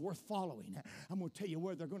it that's worth following, I'm going to tell you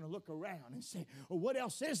where they're going to look around and say, well, what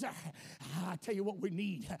else is there? I tell you what we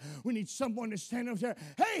need. We need someone to stand up there.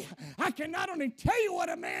 Hey, I can not only tell you what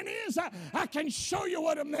a man is, I can show you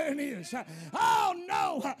what a man is. Oh,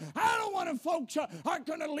 no, I don't want to folks aren't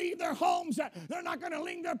going to leave their homes. They're not going to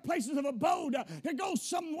leave their places of abode to go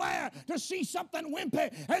somewhere to see something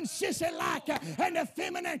wimpy and sissy-like and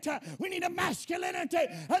effeminate. We need a masculinity,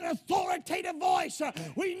 an authoritative voice.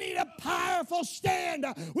 We need a powerful stand.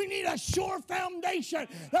 We need a sure foundation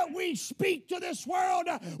that we speak to this world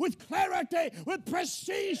with clarity, with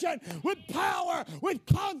precision, with power, with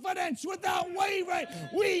confidence, without wavering.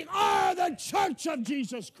 We are the church of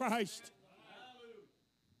Jesus Christ.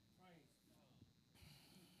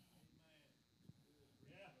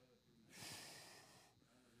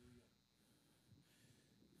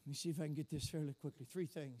 Let me see if I can get this fairly quickly. 3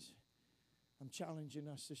 things. I'm challenging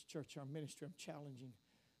us, this church, our ministry. I'm challenging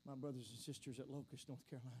my brothers and sisters at Locust, North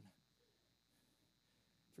Carolina.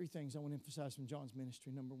 3 things I want to emphasize from John's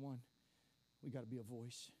ministry. Number 1, we got to be a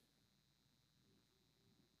voice.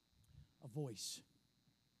 A voice.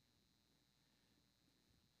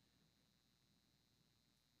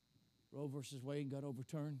 Roe versus Wade got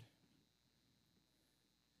overturned,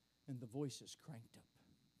 and the voices cranked up.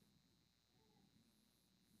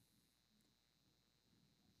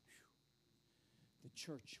 The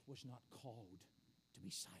church was not called to be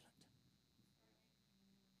silent.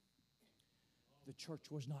 The church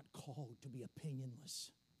was not called to be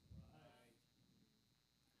opinionless.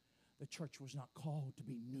 The church was not called to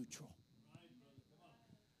be neutral.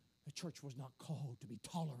 The church was not called to be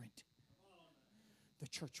tolerant. The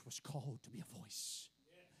church was called to be a voice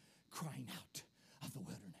crying out of the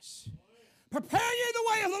wilderness. wilderness. Prepare ye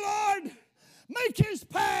the way of the Lord. Make his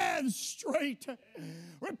paths straight.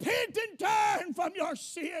 Repent and turn from your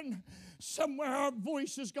sin. Somewhere our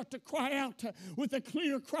voice has got to cry out with a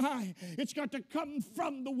clear cry. It's got to come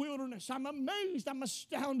from the wilderness. I'm amazed, I'm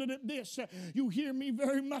astounded at this. You hear me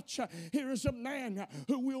very much. Here is a man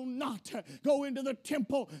who will not go into the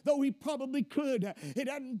temple, though he probably could. It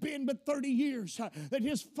hadn't been but 30 years that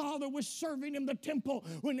his father was serving in the temple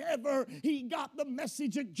whenever he got the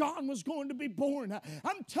message that John was going to be born.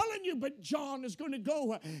 I'm telling you, but John is going to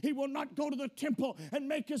go. He will not go to the temple and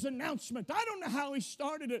make his announcement. I don't know how he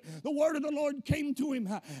started it. The word of the Lord came to him.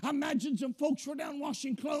 I imagine some folks were down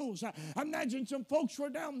washing clothes. I imagine some folks were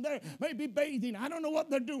down there maybe bathing. I don't know what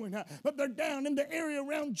they're doing, but they're down in the area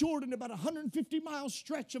around Jordan, about 150-mile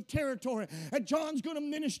stretch of territory that John's going to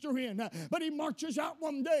minister in. But he marches out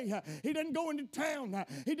one day. He doesn't go into town.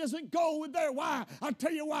 He doesn't go there. Why? I'll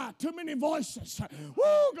tell you why. Too many voices.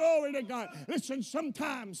 Woo, glory to God. Listen,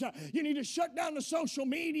 sometimes you need to shut down the social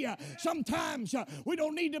media. Sometimes we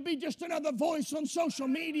don't need to be just another voice on social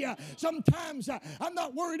media. Sometimes I'm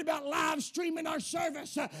not worried about live streaming our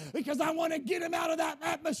service because I want to get him out of that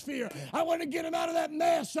atmosphere. I want to get him out of that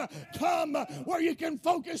mess. Come where you can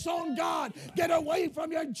focus on God. Get away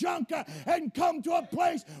from your junk and come to a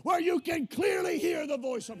place where you can clearly hear the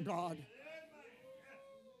voice of God.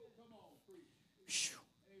 Whew.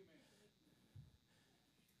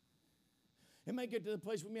 It may get to the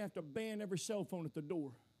place we may have to ban every cell phone at the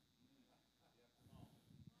door.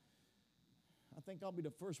 I think I'll be the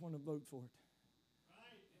first one to vote for it.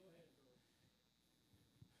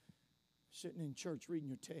 Sitting in church reading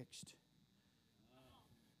your text.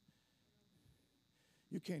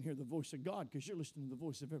 You can't hear the voice of God because you're listening to the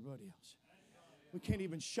voice of everybody else. We can't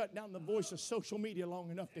even shut down the voice of social media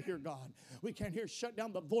long enough to hear God. We can't shut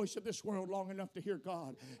down the voice of this world long enough to hear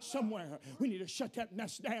God. Somewhere we need to shut that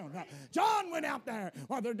mess down. John went out there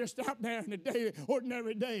while they're just out there in the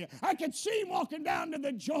ordinary day. I could see him walking down to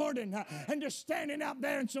the Jordan and just standing out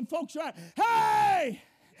there, and some folks are, hey!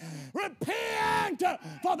 Repent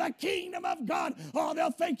for the kingdom of God. Oh, they'll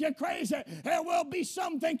think you're crazy. There will be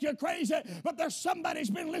some think you're crazy, but there's somebody's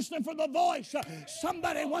been listening for the voice.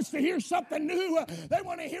 Somebody wants to hear something new. They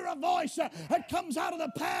want to hear a voice that comes out of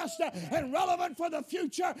the past and relevant for the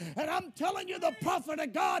future. And I'm telling you, the prophet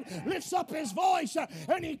of God lifts up his voice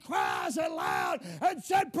and he cries aloud and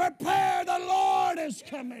said, prepare, the Lord is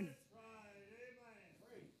coming.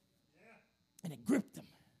 And it gripped them.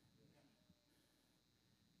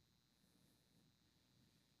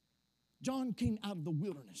 John came out of the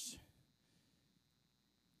wilderness.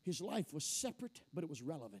 His life was separate, but it was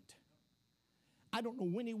relevant. I don't know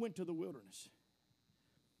when he went to the wilderness,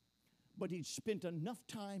 but he'd spent enough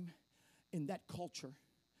time in that culture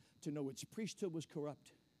to know its priesthood was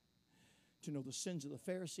corrupt, to know the sins of the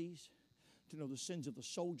Pharisees, to know the sins of the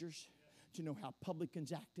soldiers, to know how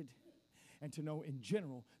publicans acted, and to know in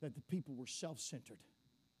general that the people were self-centered.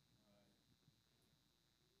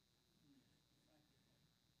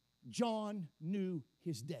 John knew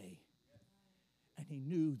his day, and he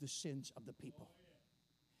knew the sins of the people.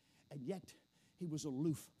 And yet, he was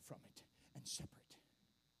aloof from it and separate.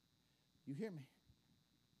 You hear me?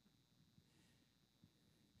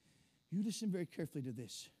 You listen very carefully to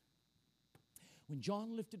this. When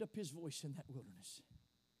John lifted up his voice in that wilderness,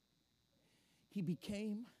 he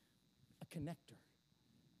became a connector.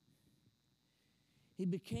 He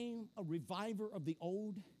became a reviver of the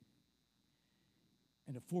old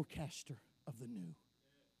and a forecaster of the new.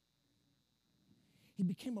 He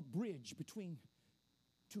became a bridge between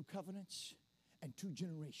two covenants and two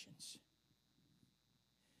generations.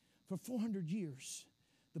 For 400 years,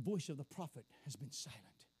 the voice of the prophet has been silent.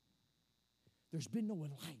 There's been no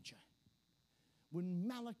Elijah. When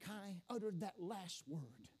Malachi uttered that last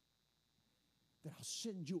word, that I'll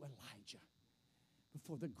send you Elijah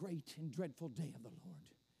before the great and dreadful day of the Lord.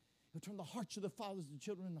 He'll turn the hearts of the fathers to the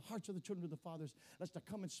children and the hearts of the children to the fathers, lest I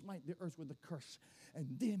come and smite the earth with a curse. And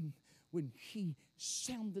then when he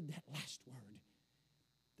sounded that last word,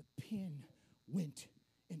 the pen went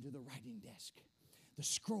into the writing desk. The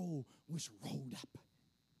scroll was rolled up.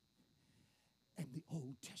 And the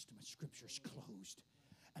Old Testament scriptures closed.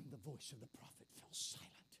 And the voice of the prophet fell silent.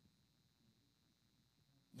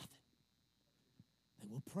 Nothing. They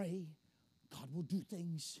will pray. God will do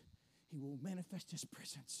things. He will manifest his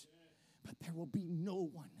presence. But there will be no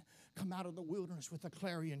one come out of the wilderness with a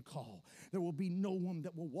clarion call. There will be no one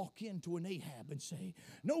that will walk into an Ahab and say,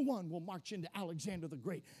 no one will march into Alexander the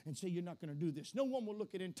Great and say, you're not going to do this. No one will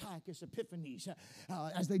look at Antiochus Epiphanes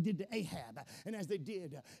as they did to Ahab and as they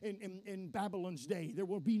did in Babylon's day. There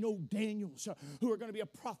will be no Daniels who are going to be a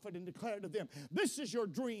prophet and declare to them, this is your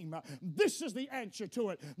dream. This is the answer to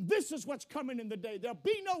it. This is what's coming in the day. There'll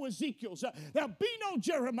be no Ezekiels. There'll be no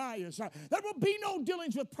Jeremiahs. There will be no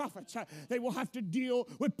dealings with prophets. They will have to deal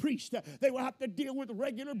with priests. They will have to deal with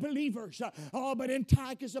regular believers. But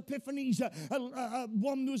Antiochus Epiphanes,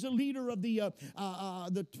 one who was a leader of the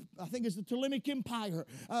I think it's the Ptolemaic Empire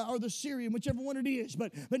or the Syrian, whichever one it is.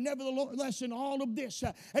 But nevertheless, in all of this,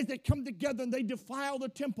 as they come together and they defile the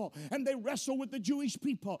temple and they wrestle with the Jewish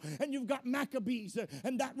people, and you've got Maccabees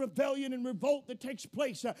and that rebellion and revolt that takes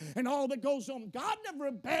place and all that goes on. God never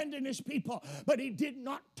abandoned his people, but he did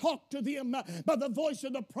not talk to them by the voice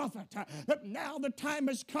of the prophet. But now the time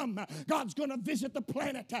has come. God's going to visit the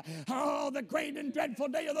planet. Oh, the great and dreadful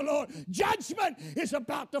day of the Lord. Judgment is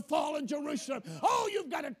about to fall in Jerusalem. Oh, you've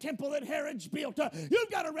got a temple that Herod's built.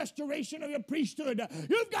 You've got a restoration of your priesthood.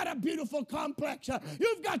 You've got a beautiful complex.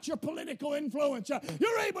 You've got your political influence.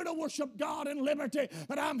 You're able to worship God in liberty.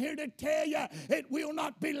 But I'm here to tell you, it will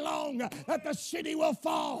not be long that the city will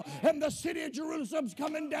fall and the city of Jerusalem's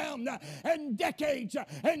coming down, and decades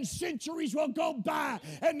and centuries will go by,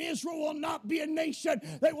 and Israel will not be a nation.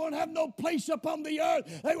 They won't have no place upon the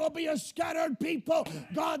earth. They will be a scattered people.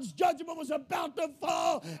 God's judgment was about to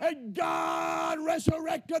fall, and God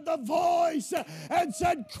resurrected the voice and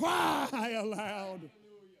said, cry aloud.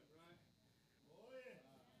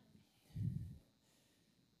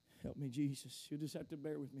 Help me, Jesus. You'll just have to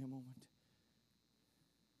bear with me a moment.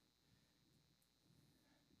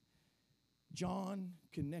 John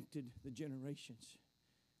connected the generations.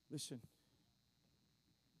 Listen,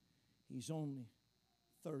 he's only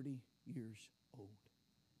 30 years old.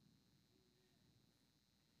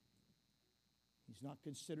 He's not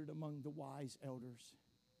considered among the wise elders.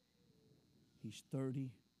 He's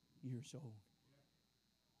 30 years old.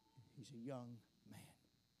 He's a young man.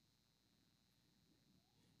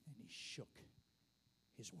 And he shook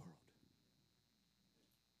his world.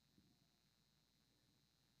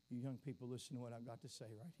 You young people, listen to what I've got to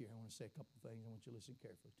say right here. I want to say a couple things. I want you to listen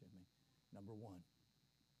carefully to me. Number one,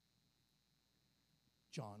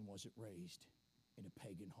 John wasn't raised in a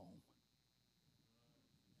pagan home.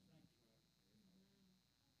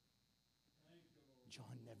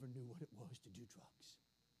 John never knew what it was to do drugs.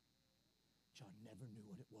 John never knew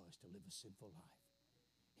what it was to live a sinful life.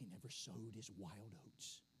 He never sowed his wild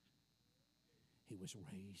oats. He was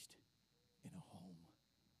raised in a home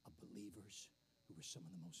of believers who were some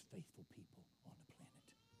of the most faithful people on the planet.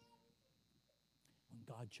 When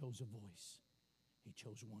God chose a voice, he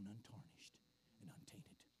chose one untarnished and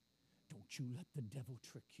untainted. Don't you let the devil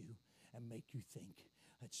trick you and make you think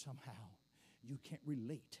that somehow you can't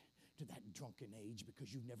relate to that drunken age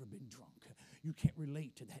because you've never been drunk. You can't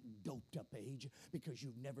relate to that doped up age because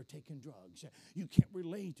you've never taken drugs. You can't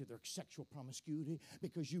relate to their sexual promiscuity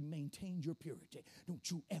because you maintained your purity. Don't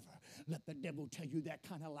you ever let the devil tell you that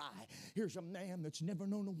kind of lie. Here's a man that's never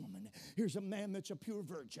known a woman. Here's a man that's a pure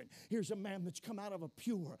virgin. Here's a man that's come out of a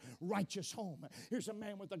pure, righteous home. Here's a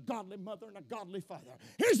man with a godly mother and a godly father.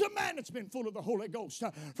 Here's a man that's been full of the Holy Ghost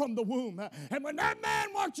from the womb. And when that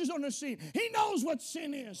man marches on the scene, he knows what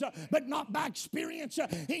sin is, but not by experience.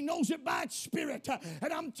 He knows it by its spirit.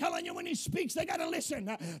 And I'm telling you, when he speaks, they got to listen.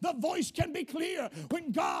 The voice can be clear.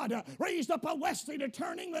 When God raised up a Wesley to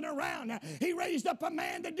turn England around, he raised up a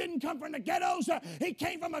man that didn't come from the ghettos. He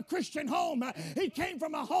came from a Christian home. He came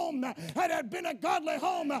from a home that had been a godly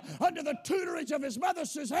home under the tutorage of his mother,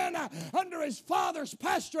 Susanna, under his father's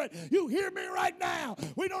pastorate. You hear me right now?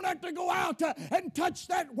 We don't have to go out and touch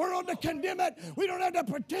that world to condemn it. We don't have to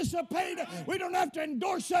participate. We don't have to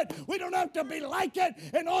endorse it. We don't have to be like it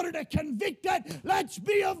in order to convict it. Let's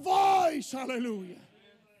be a voice. Hallelujah.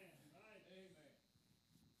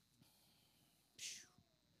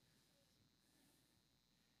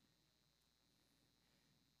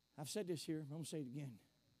 I've said this here. I'm going to say it again.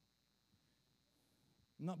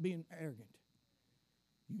 I'm not being arrogant.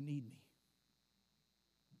 You need me.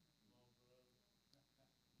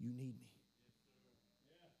 You need me.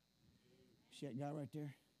 See that guy right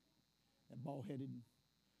there? That bald-headed,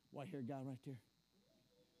 white-haired guy right there?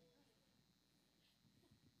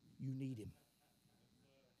 You need him.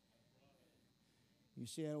 You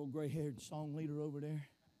see that old gray-haired song leader over there?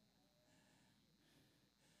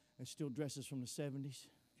 That still dresses from the 70s?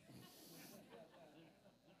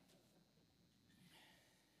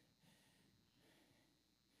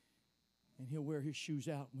 And he'll wear his shoes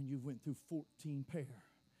out when you went through 14 pair.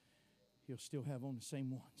 he'll still have on the same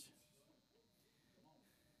ones.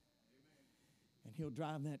 And he'll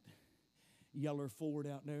drive that yeller Ford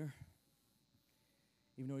out there,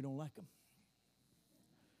 even though he don't like them.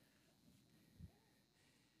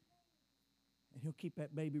 And he'll keep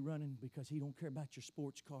that baby running because he don't care about your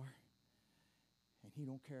sports car. And he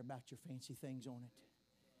don't care about your fancy things on it.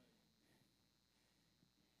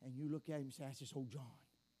 And you look at him and say, that's just old John.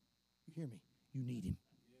 You hear me? You need him.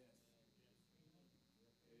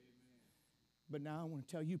 But now I want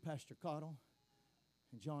to tell you, Pastor Cottle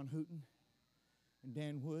and John Hooten and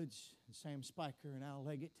Dan Woods and Sam Spiker and Al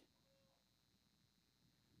Leggett,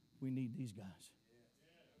 we need these guys.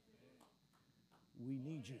 We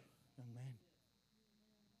need you, young man.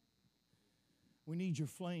 We need your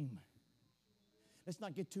flame. Let's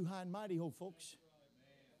not get too high and mighty, old folks.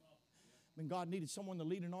 When God needed someone to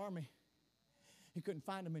lead an army, he couldn't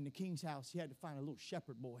find them in the king's house. He had to find a little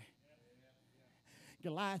shepherd boy.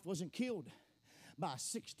 Goliath wasn't killed by a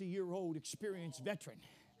 60-year-old experienced veteran.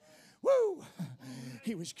 Woo!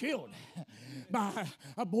 He was killed by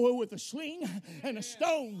a boy with a sling and a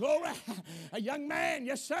stone. Glory. A young man,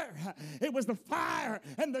 yes, sir. It was the fire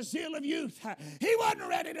and the zeal of youth. He wasn't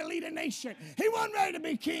ready to lead a nation. He wasn't ready to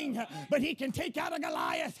be king, but he can take out a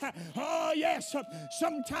Goliath. Oh, yes.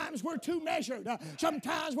 Sometimes we're too measured.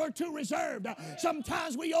 Sometimes we're too reserved.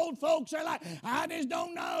 Sometimes we old folks are like, I just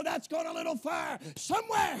don't know. That's going a little far.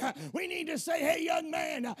 Somewhere we need to say, hey, young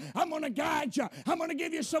man, I'm going to guide you. I'm going to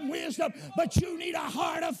give you some wisdom. But you need a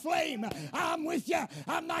heart of flame. I'm with you.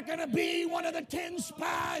 I'm not going to be one of the 10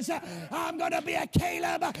 spies. I'm going to be a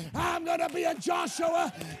Caleb. I'm going to be a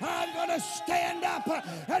Joshua. I'm going to stand up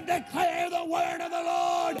and declare the word of the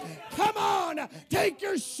Lord. Come on, take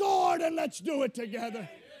your sword and let's do it together.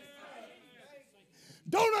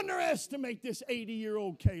 Don't underestimate this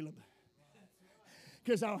 80-year-old Caleb,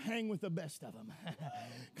 because I'll hang with the best of them.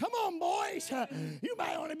 Come on, boys. You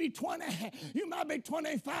might only be 20. You might be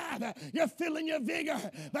 25. You're feeling your vigor,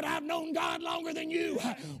 but I've known God longer than you.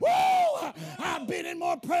 Woo! I've been in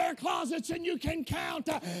more prayer closets than you can count.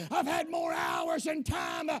 I've had more hours and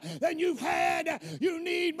time than you've had. You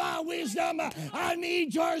need my wisdom. I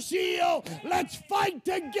need your zeal. Let's fight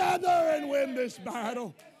together and win this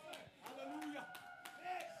battle.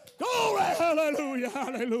 Glory, hallelujah,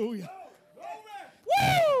 hallelujah.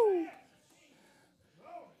 Woo!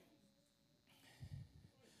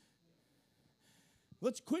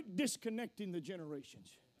 Let's quit disconnecting the generations.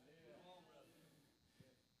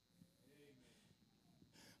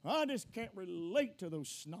 I just can't relate to those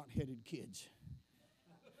snot-headed kids.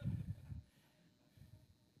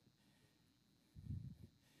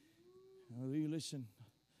 Well, you listen,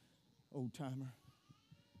 old timer,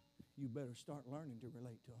 you better start learning to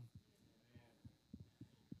relate to them,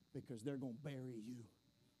 because they're going to bury you.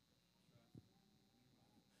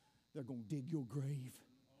 They're going to dig your grave,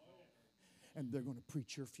 and they're going to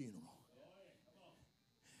preach your funeral.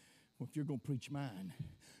 Well, if you're going to preach mine,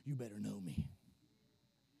 you better know me.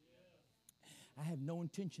 I have no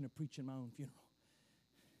intention of preaching my own funeral.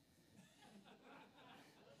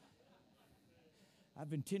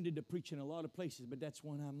 I've intended to preach in a lot of places, but that's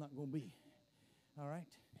one I'm not going to be. All right?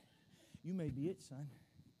 You may be it, son.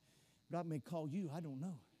 God may call you, I don't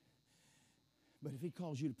know. But if he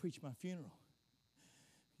calls you to preach my funeral,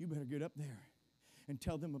 you better get up there and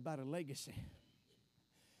tell them about a legacy.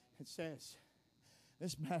 It says,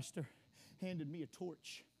 this pastor handed me a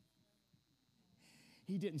torch.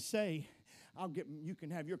 He didn't say, you can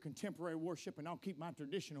have your contemporary worship and I'll keep my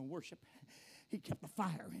traditional worship. He kept the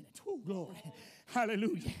fire in it. Oh, glory.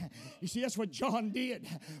 Hallelujah. You see, that's what John did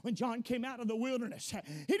when John came out of the wilderness.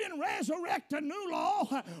 He didn't resurrect a new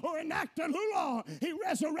law or enact a new law. He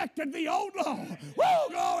resurrected the old law. Woo,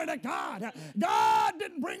 glory to God. God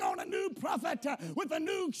didn't bring on a new prophet with a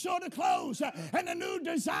new sort of clothes and a new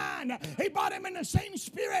design. He brought him in the same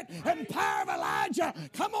spirit and power of Elijah.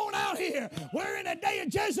 Come on out here. We're in a day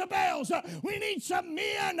of Jezebels. We need some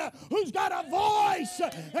men who's got a voice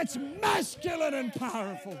that's masculine and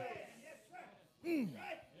powerful. You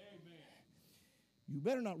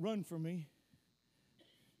better not run from me.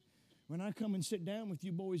 When I come and sit down with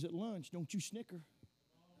you boys at lunch, don't you snicker.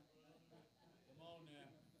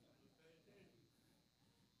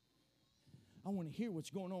 I want to hear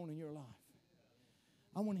what's going on in your life.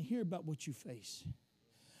 I want to hear about what you face.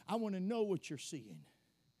 I want to know what you're seeing.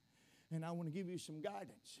 And I want to give you some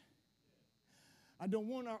guidance. I don't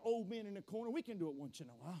want our old men in the corner. We can do it once in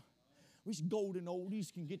a while. We golden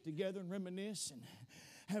oldies can get together and reminisce and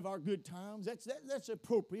have our good times. That's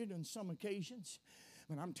appropriate on some occasions.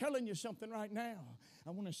 But I'm telling you something right now. I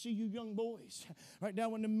want to see you young boys. Right now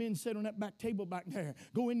when the men sit on that back table back there,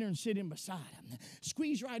 go in there and sit in beside them.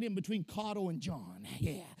 Squeeze right in between Cotto and John.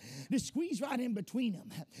 Yeah. Just squeeze right in between them.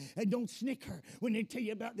 And don't snicker when they tell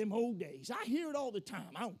you about them old days. I hear it all the time.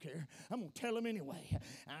 I don't care. I'm going to tell them anyway.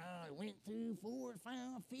 I went through 4 or 5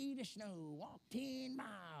 feet of snow, walked 10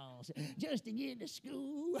 miles just to get to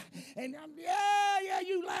school. And yeah,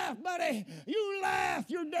 you laugh, buddy. You laugh.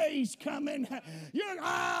 Your day's coming.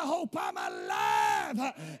 I hope I'm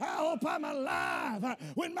alive. I hope I'm alive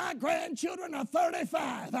when my grandchildren are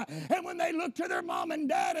 35 and when they look to their mom and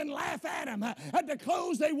dad and laugh at them at the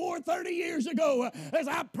clothes they wore 30 years ago. As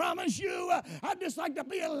I promise you, I'd just like to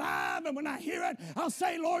be alive, and when I hear it, I'll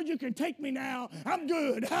say, Lord, you can take me now. I'm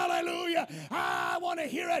good. Hallelujah. I want to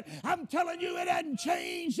hear it. I'm telling you, it hasn't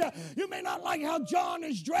changed. You may not like how John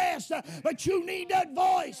is dressed, but you need that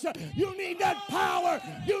voice. You need that power.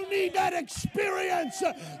 You need that experience.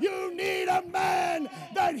 You need a man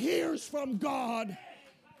that hears from God.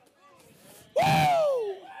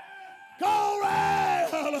 Woo! Glory!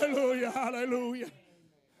 Hallelujah! Hallelujah!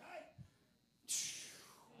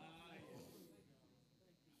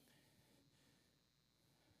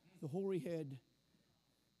 The hoary head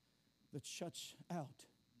that shuts out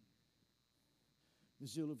the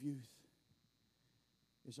zeal of youth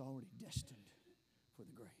is already destined for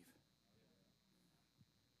the grave.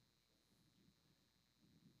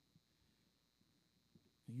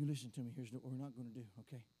 Now you listen to me. Here's what we're not going to do,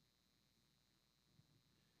 okay?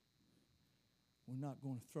 We're not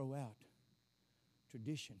going to throw out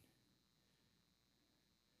tradition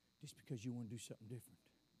just because you want to do something different.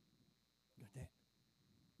 Got that?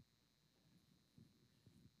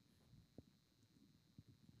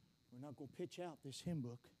 We're not going to pitch out this hymn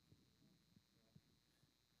book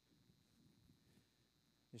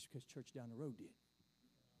just because church down the road did.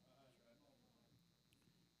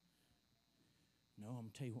 No, I'm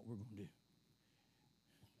going to tell you what we're going to do.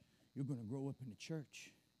 You're going to grow up in a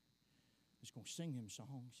church that's going to sing them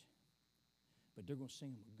songs, but they're going to sing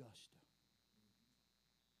them with gusto.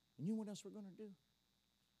 And you know what else we're going to do?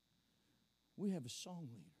 We have a song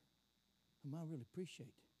leader whom I really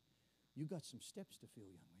appreciate. You got some steps to fill,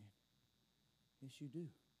 young man. Yes, you do.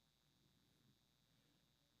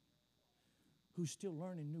 Who's still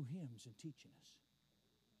learning new hymns and teaching us.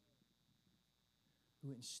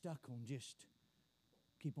 Who isn't stuck on just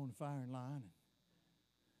keep on the firing line and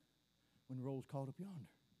when the roll's called up yonder.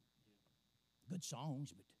 Good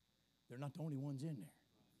songs, but they're not the only ones in there.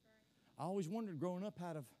 I always wondered growing up,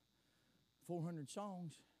 out of 400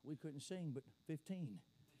 songs, we couldn't sing but 15.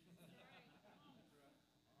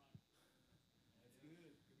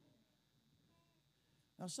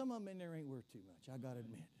 Now, some of them in there ain't worth too much, I got to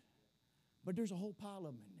admit. But there's a whole pile of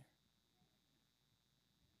them in there.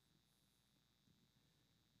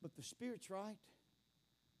 But the Spirit's right,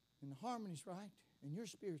 and the harmony's right, and your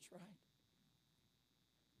spirit's right.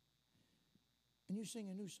 And you sing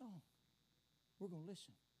a new song. We're going to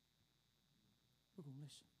listen. We're going to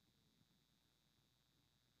listen.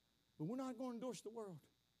 But we're not going to endorse the world.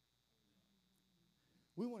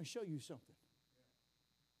 We want to show you something.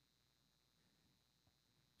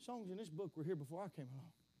 Songs in this book were here before I came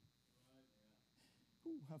along.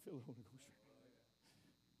 Ooh, I feel the Holy Ghost.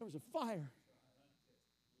 There was a fire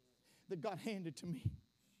that got handed to me.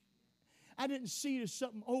 I didn't see it as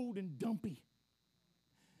something old and dumpy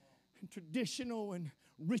and traditional and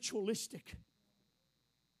ritualistic.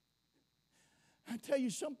 I tell you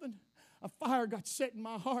something, a fire got set in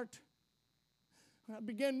my heart when I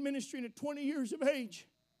began ministering at 20 years of age.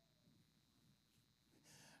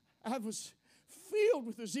 I was filled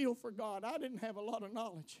with a zeal for God. I didn't have a lot of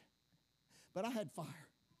knowledge, but I had fire.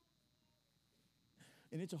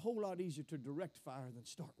 And it's a whole lot easier to direct fire than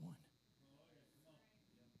start one.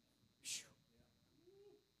 Whew.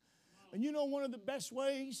 And you know one of the best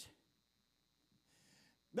ways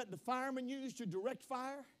that the firemen use to direct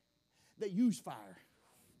fire? They use fire.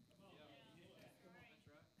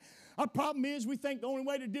 Our problem is we think the only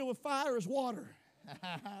way to deal with fire is water.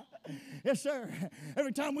 Yes, sir.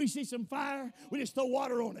 Every time we see some fire, we just throw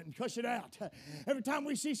water on it and cuss it out. Every time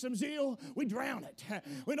we see some zeal, we drown it.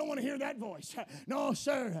 We don't want to hear that voice. No,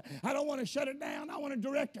 sir. I don't want to shut it down. I want to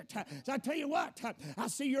direct it. So I tell you what, I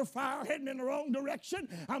see your fire heading in the wrong direction.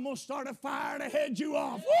 I'm going to start a fire to head you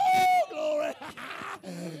off. Woo! Glory.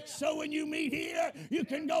 So when you meet here, you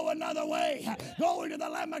can go another way. Glory to the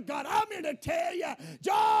Lamb of God. I'm here to tell you,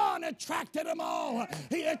 John attracted them all.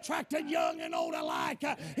 He attracted young and old alike. like.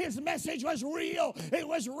 His message was real. It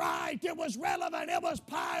was right. It was relevant. It was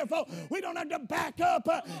powerful. We don't have to back up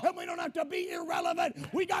and we don't have to be irrelevant.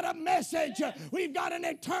 We got a message. We've got an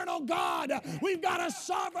eternal God. We've got a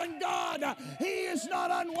sovereign God. He is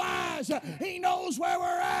not unwise. He knows where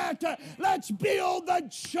we're at. Let's build the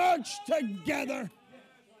church together.